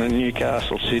discussion on in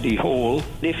Newcastle City Hall.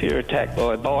 If you're attacked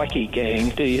by a bikie gang,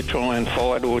 do you try and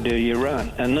fight or do you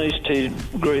run? And these two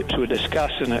groups were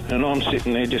discussing it, and I'm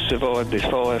sitting there just survived this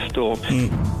firestorm.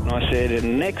 And I said,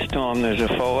 next time there's a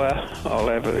fire, I'll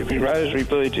have a rosary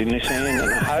beads in this hand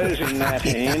and a hose in that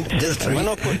hand. And when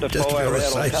I put the fire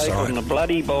out, I'll take on the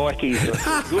bloody bikies.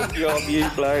 Good job you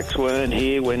blokes weren't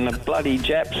here when the bloody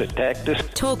Japs attacked us.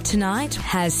 Talk tonight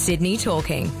has Sydney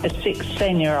talking. A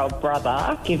 16-year-old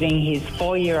brother giving his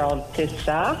 4-year-old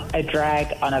sister a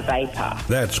drag on a vapor.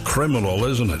 That's criminal,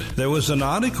 isn't it? There was an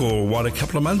article, a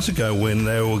couple of months ago when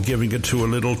they were giving it to a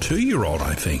little 2-year-old,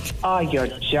 I think. Oh, you're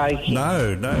joking.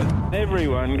 No.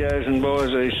 Everyone goes and buys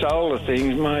these solar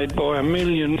things made by a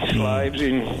million slaves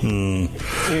in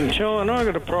China. I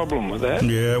got a problem with that.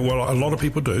 Yeah, well, a lot of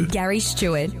people do. Gary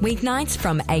Stewart, weeknights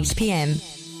from 8 p.m.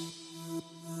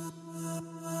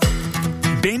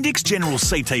 Bendix General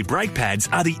CT brake pads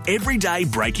are the everyday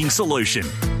braking solution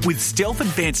with stealth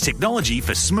advanced technology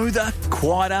for smoother,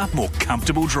 quieter, more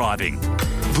comfortable driving.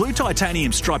 Blue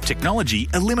titanium stripe technology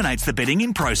eliminates the bedding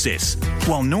in process,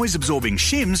 while noise-absorbing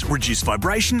shims reduce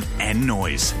vibration and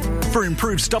noise. For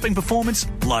improved stopping performance,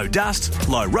 low dust,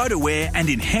 low rotor wear and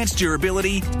enhanced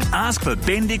durability, ask for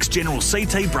Bendix General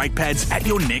CT brake pads at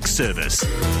your next service.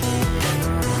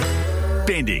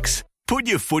 Bendix. Put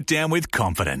your foot down with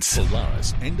confidence.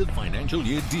 Polaris end of financial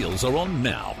year deals are on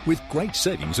now with great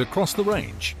savings across the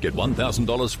range. Get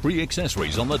 $1,000 free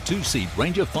accessories on the 2-seat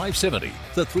Ranger 570,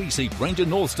 the 3-seat Ranger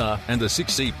Northstar and the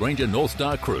 6-seat Ranger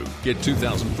Northstar Crew. Get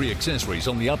 $2,000 free accessories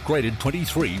on the upgraded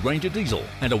 23 Ranger Diesel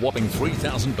and a whopping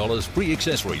 $3,000 free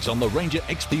accessories on the Ranger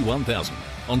XP 1000.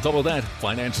 On top of that,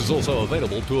 finance is also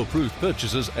available to approved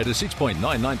purchases at a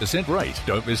 6.99% rate.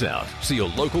 Don't miss out. See your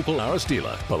local Polaris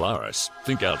dealer. Polaris.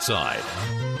 Think outside.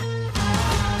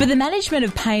 For the management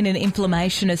of pain and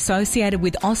inflammation associated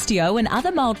with osteo and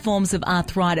other mild forms of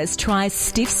arthritis, try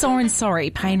Stiff Sore and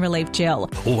Sorry Pain Relief Gel.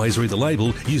 Always read the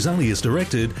label, use only as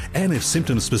directed, and if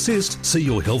symptoms persist, see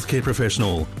your healthcare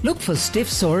professional. Look for Stiff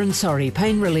Sore and Sorry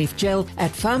Pain Relief Gel at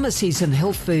pharmacies and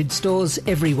health food stores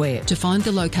everywhere. To find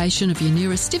the location of your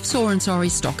nearest Stiff Sore and Sorry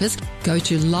stockist, go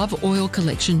to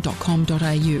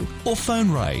loveoilcollection.com.au or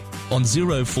phone Ray on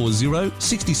 040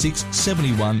 66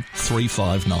 71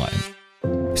 359.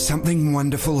 Something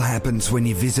wonderful happens when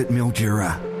you visit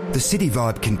Mildura. The city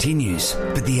vibe continues,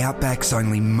 but the outback's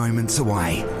only moments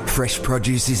away. Fresh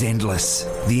produce is endless,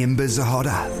 the embers are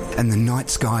hotter, and the night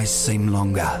skies seem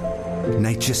longer.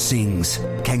 Nature sings,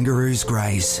 kangaroos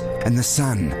graze, and the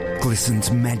sun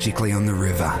glistens magically on the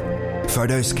river.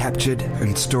 Photos captured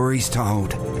and stories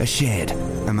told are shared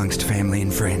amongst family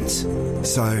and friends.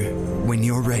 So, when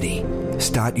you're ready,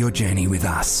 start your journey with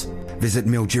us. Visit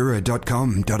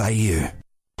mildura.com.au.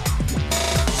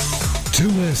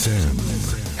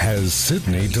 2SM has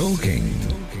Sydney talking.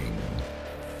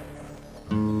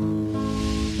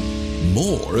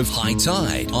 More of High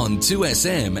Tide on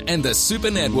 2SM and the Super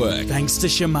Network. Thanks to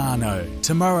Shimano.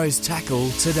 Tomorrow's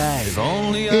tackle today.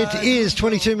 It is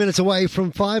 22 minutes away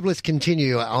from 5. Let's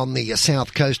continue on the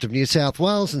south coast of New South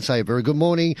Wales and say a very good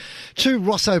morning to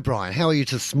Ross O'Brien. How are you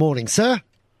this morning, sir?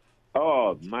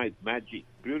 Oh, mate, magic.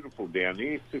 Beautiful down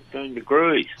here, 15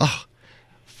 degrees. Oh,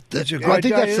 I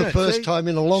think that's the first time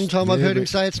in a long time I've heard him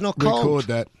say it's not cold.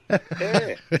 Record that.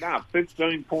 Yeah, no,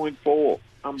 15.4.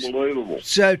 Unbelievable.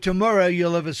 So tomorrow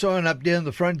you'll have a sign up down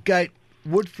the front gate,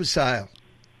 wood for sale.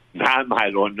 No,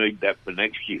 mate, I need that for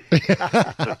next year.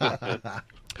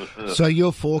 So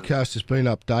your forecast has been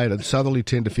updated. Southerly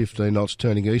 10 to 15 knots,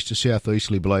 turning east to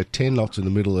southeasterly below 10 knots in the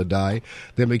middle of the day,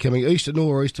 then becoming east to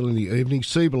nor'easterly in the evening,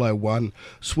 sea below 1,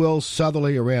 swells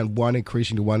southerly around 1,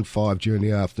 increasing to 1.5 during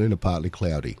the afternoon, and partly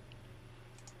cloudy.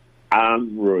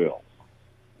 Unreal.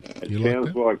 It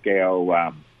sounds like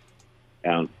our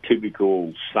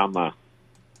typical summer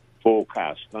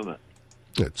forecast, doesn't it?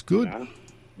 That's good. You know,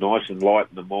 nice and light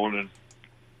in the morning,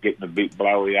 getting a bit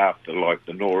blowy after, like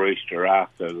the nor'easter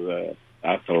after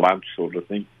lunch sort of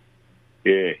thing.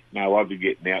 Yeah, no, I'd be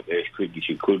getting out there as quick as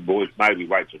you could, boys. Maybe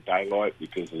wait till daylight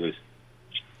because there's,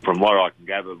 from what I can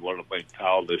gather, what I've been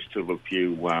told, there's still a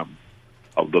few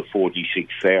of the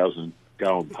 46,000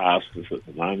 going past us at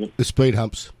the moment. The speed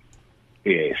humps.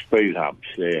 Yeah, speed humps.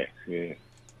 Yeah.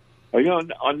 Well,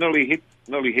 I nearly hit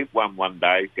one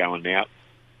day going out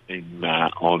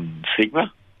on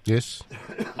Sigma. Yes.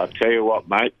 I tell you what,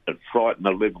 mate, it frightened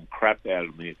the living crap out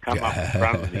of me. It come up in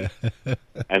front of me,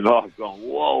 and I've gone,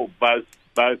 whoa!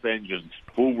 Both engines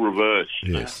full reverse.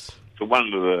 Yes. So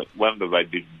wonder they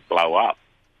didn't blow up.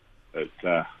 But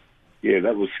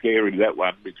that was scary, that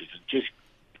one, because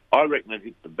I reckon it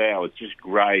hit the bow. It just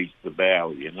grazed the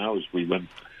bow,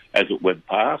 as it went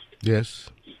past.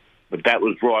 Yes. But that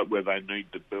was right where they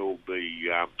need to build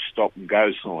the stop and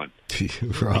go sign.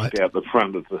 Right. Just out the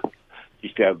front of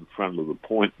the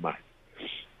point, mate.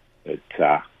 But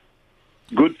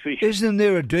good fish. Isn't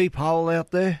there a deep hole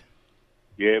out there?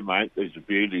 Yeah, mate, there's a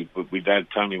beauty, but we don't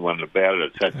tell anyone about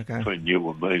it. That's between you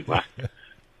and me, mate.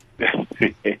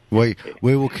 We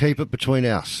will keep it between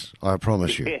us, I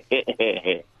promise you.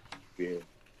 Yeah.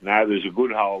 No, there's a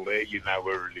good hole there. You know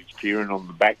where it is, Kieran, on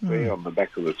the back there, on the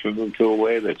back of the swimming pool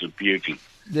there. There's a beauty.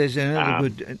 There's another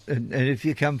good... And if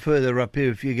you come further up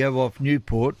here, if you go off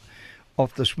Newport,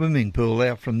 off the swimming pool,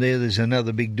 out from there's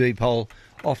another big deep hole.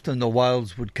 Often the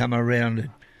whales would come around it.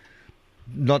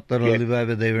 Not that I live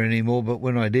over there anymore, but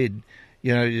when I did,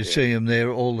 you see them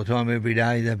there all the time, every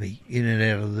day. They'd be in and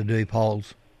out of the deep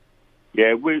holes.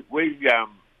 Yeah, we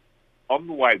on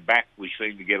the way back, we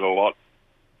seem to get a lot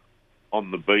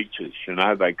on the beaches.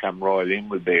 They come right in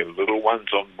with their little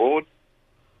ones on board.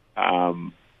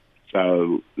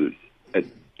 The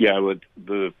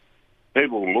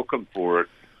people looking for it.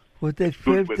 Well, they've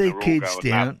fed their kids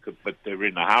down. But they're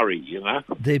in a hurry,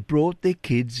 They brought their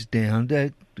kids down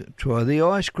to try the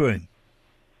ice cream.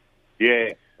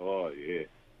 Yeah. Oh, yeah.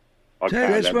 So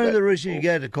that's one of the reasons you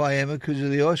go to Kiama, because of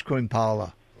the ice cream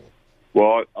parlour.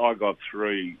 Well, I got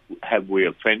 3 "Have we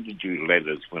offended you"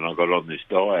 letters when I got on this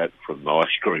diet from the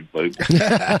ice cream people.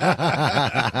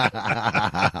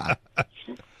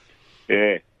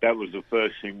 Yeah, that was the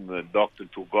first thing the doctor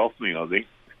took off me, I think.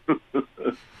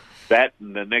 That,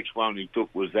 and the next one he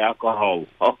took was alcohol.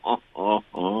 I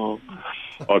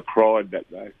cried that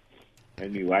day.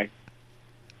 Anyway,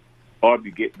 I'd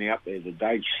be getting out there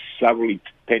today, southerly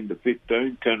 10 to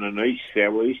 15, turning east,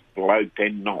 southeast, below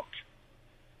 10 knots.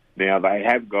 Now, they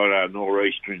have got a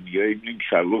nor'easter in the evening,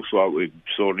 so it looks like we're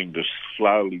starting to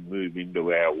slowly move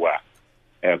into our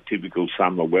typical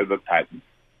summer weather pattern.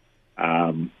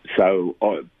 So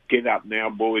get up now,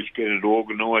 boys, get it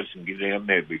organised and get down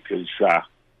there, because I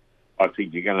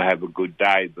think you're going to have a good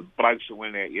day. The blokes that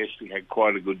went out yesterday had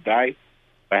quite a good day.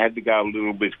 They had to go a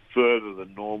little bit further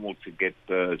than normal to get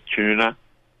the tuna.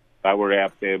 They were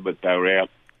out there, but they were out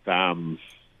around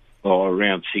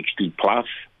 60-plus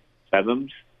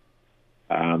fathoms.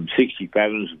 60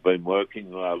 fathoms have been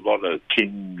working. A lot of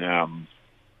kingies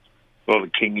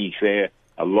there.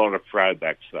 A lot of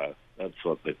throwbacks, though. That's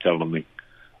what they're telling me.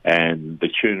 And the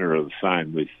tuna are the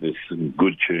same. There's some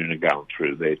good tuna going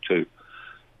through there too.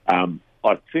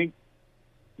 I think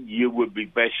you would be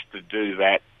best to do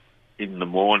that in the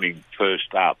morning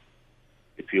first up.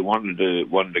 If you wanted to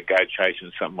go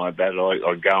chasing something like that,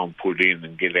 I'd go and put in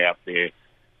and get out there.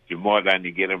 You might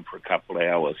only get them for a couple of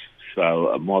hours,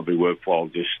 so it might be worthwhile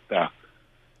just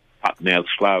putting out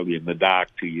slowly in the dark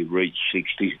till you reach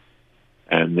 60,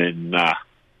 and then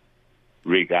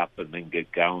rig up and then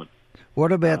get going.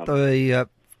 What about the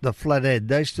flathead?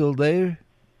 They still there?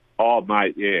 Oh,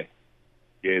 mate, yeah.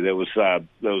 Yeah, there was a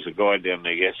guy down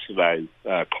there yesterday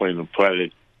cleaning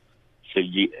flathead. Said,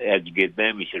 how'd you get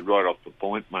them? He said, right off the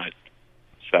point, mate.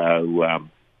 So, out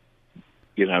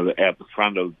the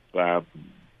front of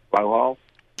Blowhole.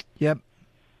 Yep.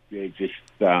 Yeah, just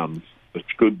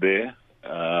it's good there,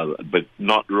 but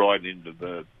not right into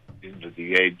the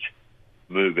edge.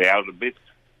 Move out a bit,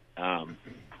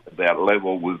 about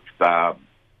level with Bass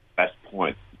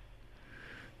Point.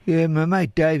 Yeah, my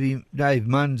mate Dave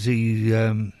Munsey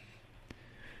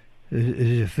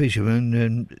is a fisherman,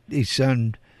 and his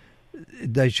son.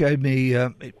 They showed me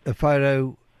a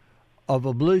photo of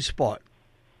a blue spot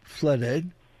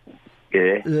flathead.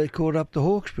 Yeah. They caught up to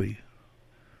Hawkesbury.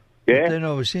 Yeah. But then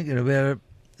I was thinking about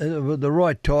it. With the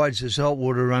right tides, the salt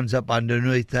water runs up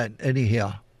underneath that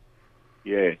anyhow.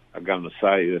 Yeah, I'm going to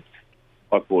say that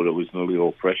I thought it was nearly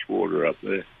all fresh water up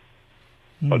there.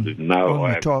 I didn't know.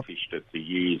 I haven't fished it for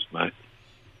years, mate.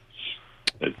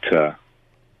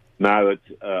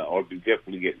 I'll be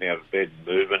definitely getting out of bed and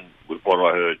moving with what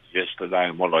I heard yesterday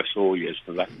and what I saw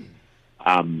yesterday.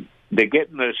 They're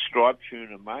getting the striped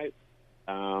tuna, mate,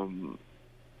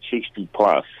 60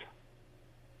 plus.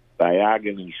 They are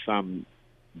getting some,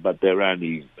 but they're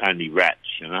only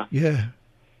rats, Yeah.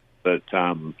 But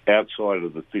outside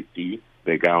of the 50,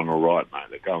 they're going all right, mate.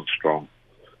 They're going strong.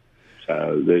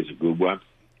 So there's a good one.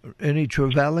 Any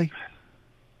trevally?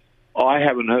 I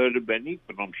haven't heard of any,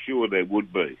 but I'm sure there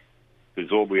would be,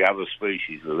 because all the other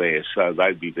species are there, so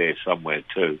they'd be there somewhere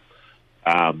too.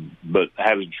 But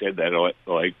having said that,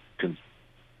 I can,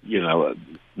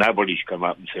 nobody's come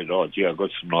up and said, "Oh, gee, I've got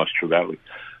some nice trevally,"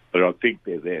 but I think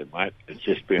they're there, mate. It's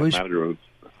just been a matter of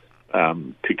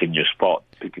picking your spot,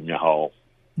 picking your hole.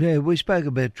 Yeah, we spoke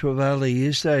about trevally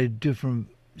yesterday, different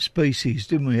species,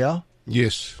 didn't we, Al?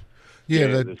 Yes. Yeah,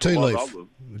 the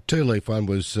two-leaf one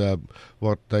was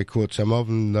what they caught some of,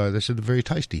 and they said they're very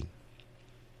tasty.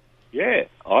 Yeah,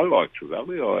 I like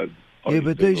trevally.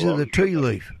 But these are the tea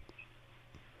leaf.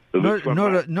 Not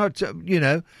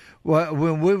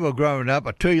when we were growing up,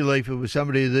 a tea leafer was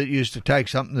somebody that used to take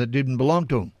something that didn't belong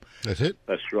to them. That's it.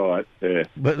 That's right. Yeah.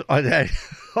 But I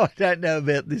don't know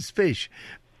about this fish.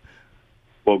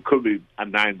 Well, it could be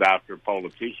named after a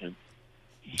politician.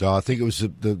 Oh, I think it was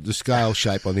the scale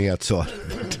shape on the outside.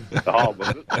 Oh,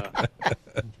 was it?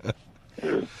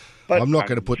 I'm not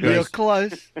going to put those. You're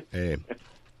close. Yeah.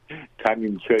 Tongue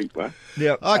in cheek, huh?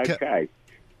 Yep.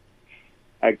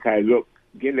 Okay, look,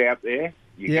 get out there.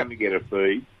 You're going to get a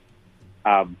feed.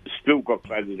 Still got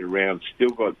flooded around. Still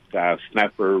got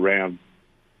snapper around.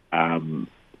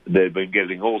 They've been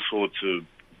getting all sorts of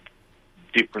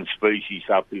different species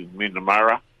up in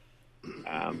Minamurra.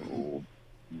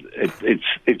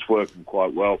 It's working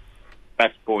quite well.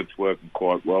 Bass Point's working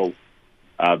quite well.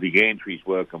 The gantry's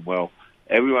working well.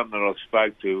 Everyone that I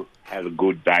spoke to had a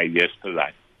good day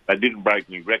yesterday. They didn't break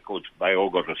any records. They all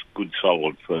got a good,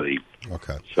 solid feed.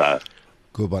 Okay. So,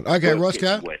 good one. Okay,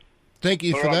 Roscoe. Thank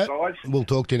you all for right, that. Guys. We'll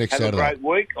talk to you next Saturday. Have a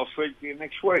great week. I'll speak to you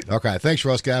next week. Okay, thanks,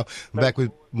 Roscoe. I'm back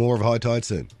with more of High Tide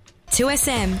soon.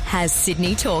 2SM has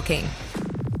Sydney talking.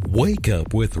 Wake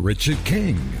up with Richard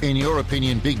King. In your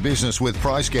opinion, big business with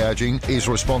price gouging is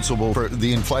responsible for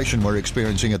the inflation we're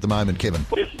experiencing at the moment, Kevin?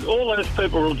 If all those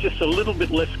people were just a little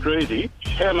bit less greedy,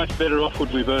 how much better off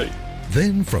would we be?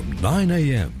 Then from 9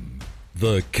 a.m,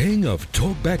 the king of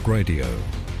talkback radio,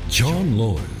 John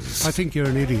Laws. I think you're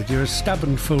an idiot. You're a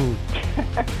stubborn fool.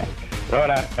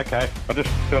 Righto, okay. I just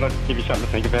thought I'd give you something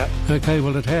to think about. Okay,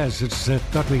 well, it has. It's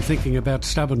got me thinking about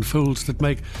stubborn fools that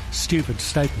make stupid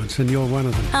statements, and you're one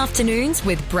of them. Afternoons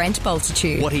with Brent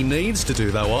Bultitude. What he needs to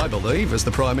do, though, I believe, as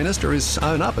the Prime Minister, is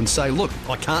own up and say, look,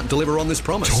 I can't deliver on this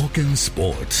promise. Talking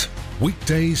sport.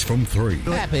 Weekdays from 3.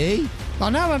 Happy? I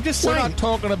know, I'm just saying. We're not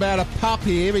talking about a pup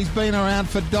here. He's been around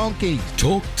for donkeys.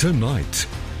 Talk Tonight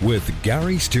with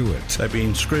Gary Stewart. They've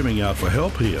been screaming out for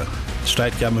help here.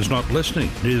 State government's not listening.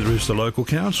 Neither is the local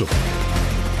council.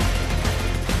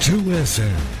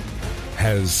 2SM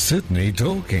has Sydney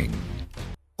talking.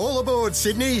 All aboard,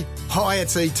 Sydney. Hi,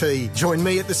 it's ET. Join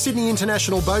me at the Sydney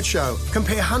International Boat Show.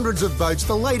 Compare hundreds of boats,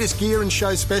 the latest gear and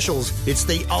show specials. It's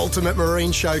the ultimate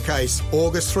marine showcase.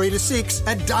 August 3 to 6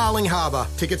 at Darling Harbour.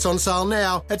 Tickets on sale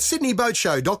now at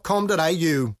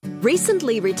sydneyboatshow.com.au.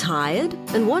 Recently retired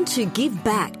and want to give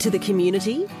back to the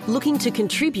community? Looking to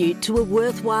contribute to a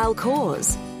worthwhile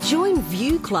cause? Join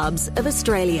View Clubs of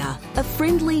Australia, a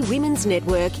friendly women's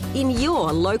network in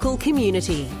your local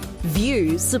community.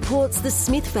 View supports the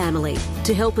Smith family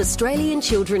to help Australian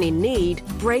children in need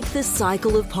break the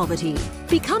cycle of poverty.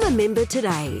 Become a member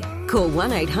today. Call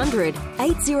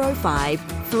 1-800-805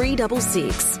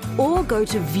 366 or go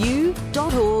to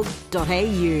view.org.au.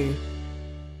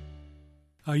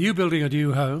 Are you building a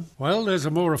new home? Well, there's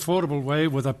a more affordable way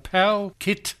with a PAL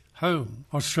Kit Home,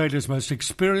 Australia's most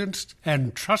experienced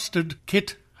and trusted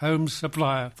kit home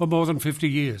supplier for more than 50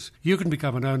 years. You can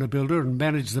become an owner-builder and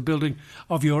manage the building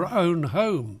of your own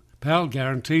home. PAL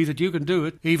guarantee that you can do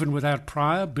it even without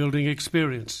prior building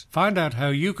experience. Find out how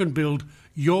you can build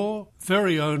your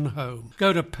very own home.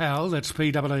 Go to PAL, that's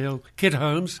P-A-L,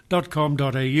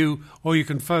 kithomes.com.au, or you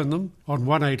can phone them on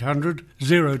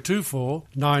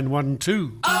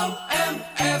 1-800-024-912.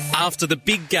 After the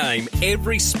big game,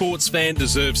 every sports fan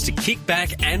deserves to kick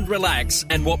back and relax,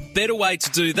 and what better way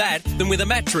to do that than with a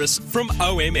mattress from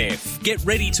OMF. Get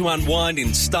ready to unwind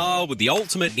in style with the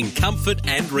ultimate in comfort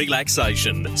and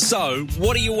relaxation. So,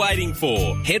 what are you waiting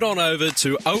for? Head on over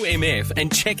to OMF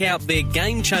and check out their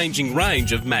game-changing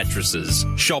range of mattresses.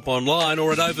 Shop online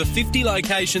or at over 50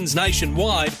 locations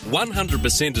nationwide,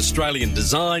 100% Australian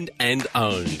designed and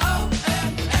owned.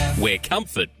 Where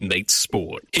comfort meets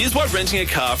sport. Here's why renting a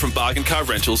car from Bargain Car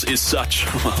Rentals is such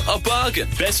a bargain.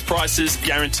 Best prices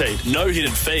guaranteed, no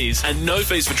hidden fees, and no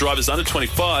fees for drivers under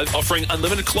 25, offering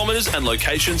unlimited kilometres and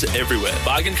locations everywhere.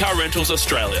 Bargain Car Rentals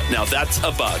Australia. Now that's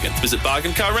a bargain. Visit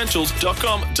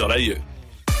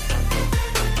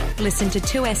bargaincarrentals.com.au. Listen to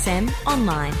 2SM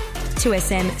online.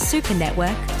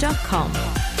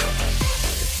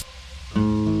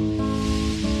 2smsupernetwork.com.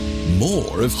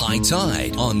 More of High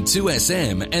Tide on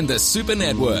 2SM and the Super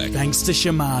Network. Thanks to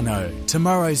Shimano.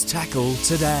 Tomorrow's tackle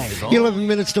today. 11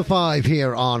 minutes to 5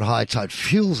 here on High Tide.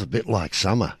 Feels a bit like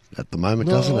summer at the moment,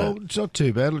 doesn't it? It's not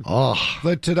too bad. Oh.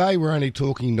 But today we're only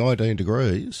talking 19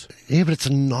 degrees. Yeah, but it's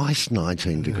a nice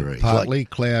 19 degrees. Partly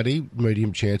cloudy,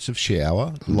 medium chance of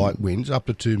shower, light winds, up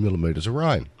to 2 millimetres of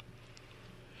rain.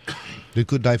 A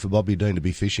good day for Bobby Dean to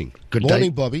be fishing. Good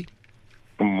morning, day. Bobby.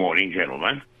 Good morning,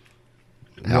 gentlemen.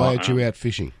 Why aren't you out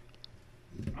fishing?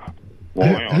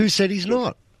 Who said he's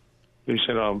not? Who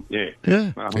said yeah.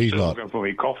 Yeah. He's not. Looking for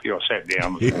me coffee. I sat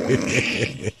down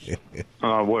and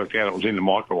I worked out it was in the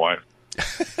microwave.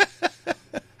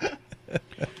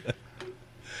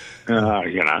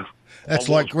 You know. That's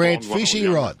like Grant's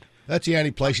fishing rod. That's the only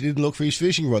place he didn't look for his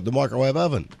fishing rod, the microwave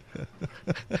oven.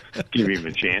 Give him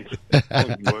a chance. He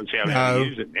works out how to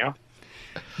use it now.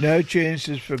 No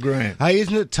chances for Grant. Hey,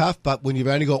 isn't it tough, but when you've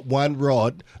only got one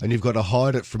rod and you've got to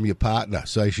hide it from your partner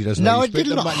so she doesn't know No, you I spent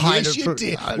didn't the money? hide Yes, it. you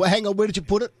did. Well, hang on, where did you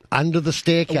put it? Under the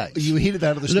staircase. Oh, you hid it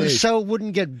under the stairs. So it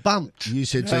wouldn't get bumped. You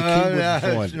said so Kim wouldn't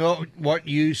find it's it. not what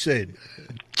you said.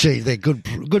 Gee, they're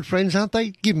good friends, aren't they?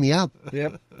 Give me up.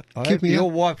 Yep. I Give hope me your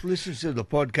up. wife listens to the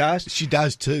podcast. She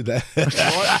does too.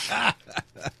 That.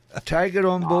 Take it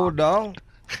on board, doll.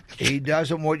 He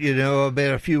doesn't want you to know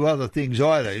about a few other things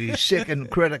either. His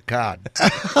second credit card.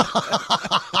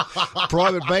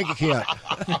 Private bank account.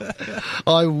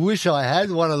 I wish I had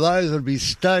one of those. I'd be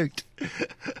stoked.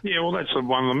 Yeah, well, that's the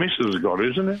one the missus has got,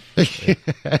 isn't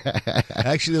it?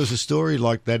 Actually, there was a story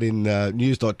like that in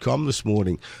news.com this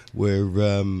morning where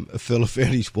a fella found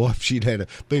his wife. She'd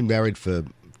been married for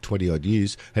 20-odd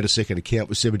years, had a second account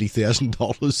with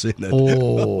 $70,000 in it.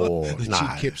 Oh, that no. she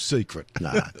kept secret.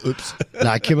 No. Oops.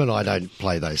 No, Kim and I don't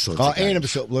play those sorts of games. Anne and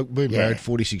myself, look, we've been married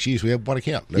 46 years. We have one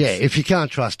account. Yeah, if you can't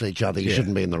trust each other, you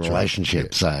shouldn't be in the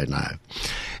relationship. So, no.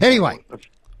 Anyway.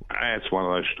 That's one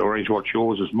of those stories. What's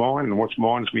yours is mine, and what's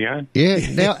mine's my own.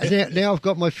 Yeah, now I've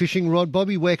got my fishing rod,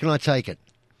 Bobby. Where can I take it?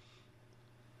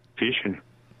 Fishing.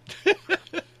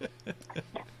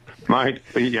 Mate,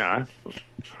 you know,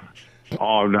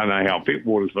 I don't know how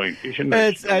Pittwater's been fishing.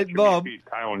 Hey, Bob.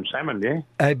 Tail and salmon, yeah?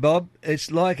 Hey, Bob,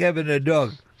 it's like having a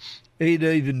dog. He'd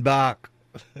even bark.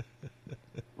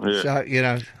 Yeah. So, you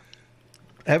know,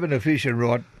 having a fishing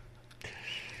rod.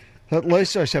 At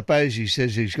least I suppose he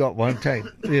says he's got one.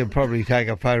 He'll probably take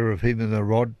a photo of him and the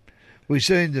rod. We've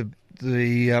seen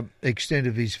the extent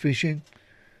of his fishing.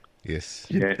 Yes.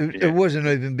 It wasn't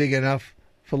even big enough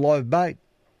for live bait.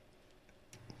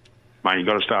 Mate, you've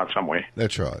got to start somewhere.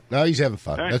 That's right. No, he's having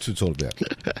fun. Okay. That's what it's all about.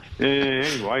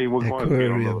 Anyway, we're going to get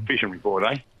on to the fishing report,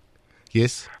 eh?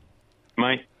 Yes.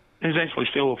 Mate, there's actually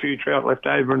still a few trout left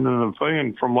over in the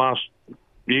Feehan from last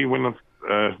year when the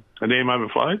dam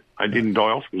overflowed. They didn't die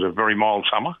off. It was a very mild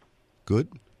summer. Good.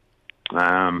 So,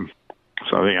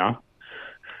 there you are.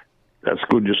 That's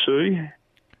good to see.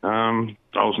 I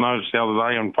was noticed the other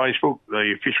day on Facebook,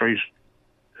 the fisheries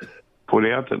put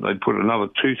out that they'd put another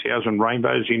 2,000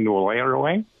 rainbows into a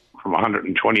Larawang from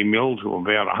 120 mil to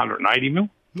about 180 mil.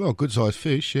 Oh, good-sized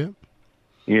fish, yeah.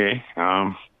 Yeah.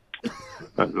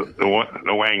 The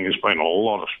Wang has been a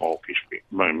lot of small fish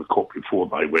being caught before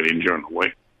they went in during the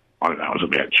week. I don't know, it was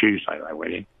about Tuesday they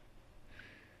went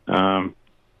in.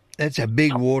 That's a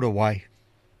big waterway.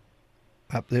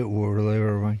 Up that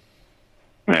waterway.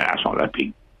 Yeah, it's not that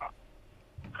big.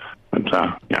 But,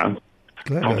 you know,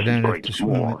 Glad I don't have to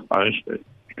swim it. I suppose, but,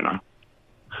 you know.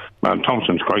 But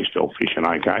Thompson's Creek's still fishing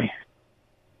okay.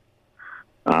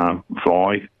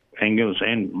 Fly anglers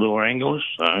and lure anglers,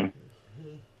 so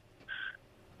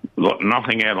got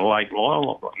nothing out of Lake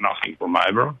Lyle. I've got nothing from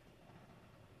Oberon.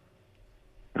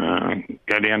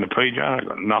 Go down to PJ, I've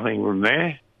got nothing from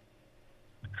there.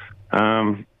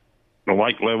 The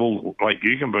lake level, Lake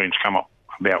Yukonbeen's come up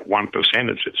about 1%.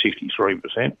 It's at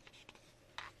 63%.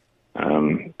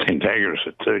 Tentagara's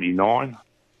at 39.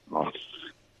 I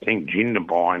think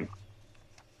Jindabyne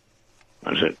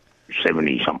is at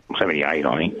 70-something, 78,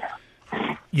 I think.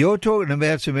 You're talking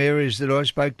about some areas that I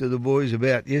spoke to the boys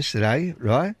about yesterday,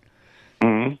 right?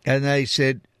 Mm-hmm. And they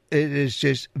said it is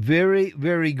just very,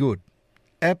 very good.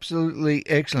 Absolutely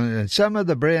excellent. And some of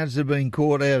the browns that have been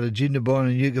caught out of Jindabyne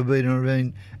and Yukonbeen have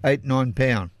been 8-9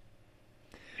 pound.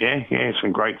 Yeah,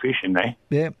 some great fish in there.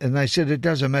 Yeah, and they said it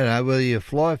doesn't matter whether you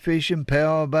fly fishing,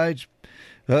 power baits.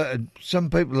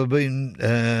 Some people have been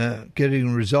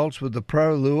getting results with the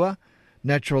Pro Lure.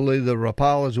 Naturally, the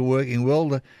Rapalas are working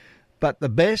well. But the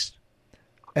best,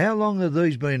 how long have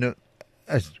these been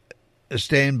a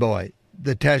standby?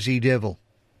 The Tassie Devil.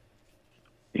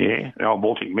 Yeah, the old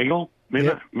Baltic Minnow.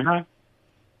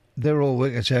 They're all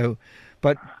working. So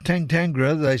But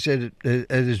Tangtangra, they said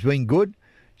it has been good.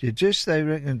 They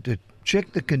reckon, to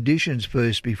check the conditions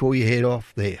first before you head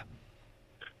off there.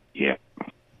 Yeah.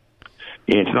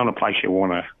 Yeah, it's not a place you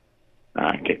want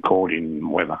to get caught in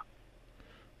weather.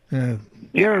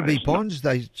 Yarrabee Ponds,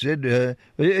 they said,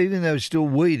 even though it's still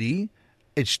weedy,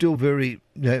 it's still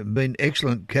been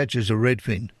excellent catches of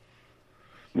redfin.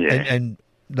 Yeah. And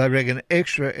they reckon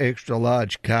extra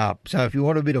large carp. So if you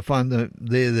want a bit of fun,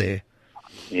 they're there.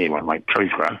 Yeah, well, like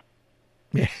truth grow.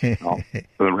 Yeah. The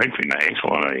redfin are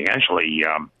excellent. Actually,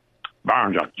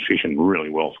 Burrinjuck is fishing really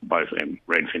well for both them,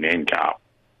 redfin and carp.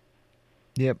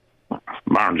 Yep.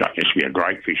 Burrinjuck used to be a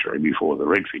great fishery before the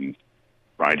redfin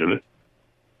raided it,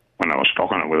 when I was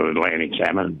stocking it with Atlantic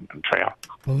salmon and trout.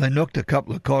 Well, they knocked a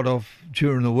couple of cod off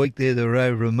during the week there. They were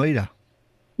over a metre.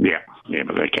 Yeah,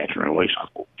 but they're catch and release, I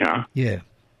thought, Yeah.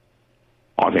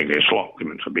 I think their slot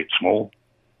limit's a bit small,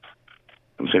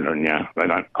 considering, they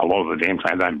don't, a lot of the dams,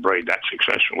 they don't breed that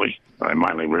successfully. They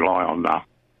mainly rely on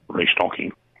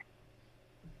restocking.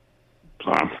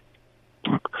 So,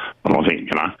 and I think,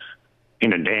 in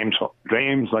the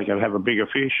dams, they can have a bigger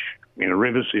fish. In the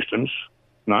river systems,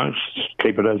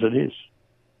 keep it as it is.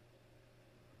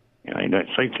 You don't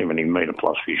see too many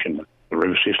metre-plus fish in the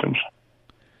river systems.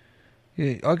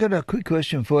 Yeah, I got a quick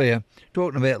question for you.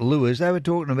 Talking about lures, they were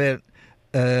talking about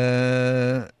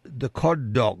the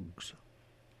cod dogs,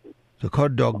 the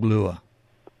cod dog lure.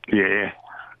 Yeah,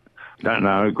 don't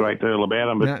know a great deal about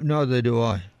them, but neither do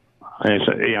I. There's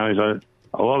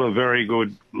a lot of very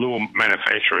good lure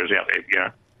manufacturers out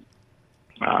there.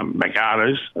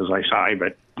 Magatas, as they say,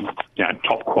 but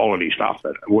top quality stuff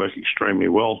that work extremely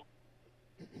well.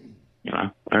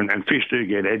 And fish do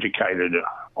get educated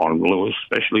on lures,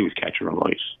 especially with catch and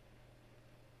release.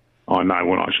 I know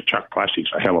when I used to chuck plastics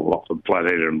a hell of a lot for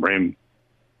flathead and brim.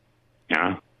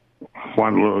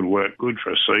 One lure would work good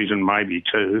for a season, maybe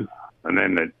two, and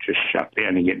then they'd just shut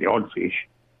down and get the odd fish.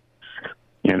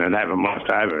 They'd have them left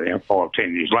over 5,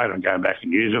 10 years later and go back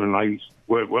and use them, and they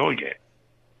work well again.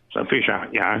 So fish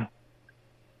aren't,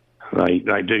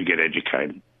 they do get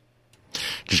educated.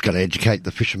 Just got to educate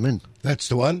the fishermen. That's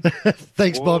the one.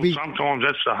 Thanks, Bobby. Sometimes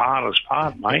that's the hardest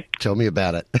part, mate. Tell me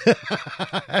about it.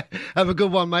 Have a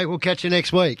good one, mate. We'll catch you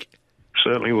next week.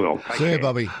 Certainly will. See you,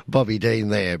 Bobby. Bobby Dean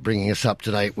there, bringing us up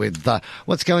to date with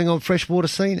what's going on freshwater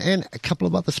scene and a couple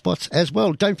of other spots as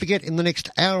well. Don't forget, in the next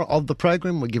hour of the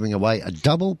program, we're giving away a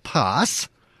double pass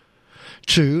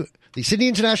to the Sydney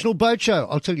International Boat Show.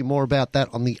 I'll tell you more about that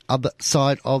on the other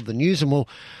side of the news, and we'll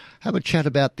have a chat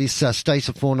about this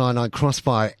Stacer 499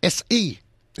 Crossfire SE.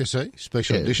 SE,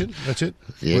 special edition, that's it,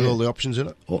 Yeah. with all the options in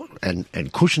it.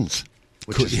 And cushions,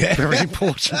 which is very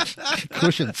important.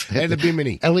 Cushions. And a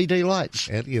bimini. LED lights.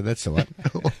 Yeah, that's the one.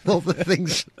 All the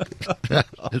things.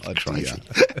 It's crazy.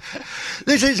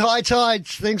 This is High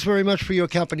Tides. Thanks very much for your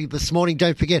company this morning.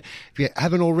 Don't forget, if you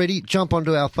haven't already, jump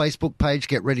onto our Facebook page.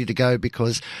 Get ready to go,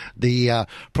 because the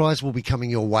prize will be coming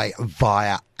your way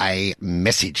via a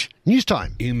message. News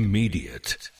time. Immediate.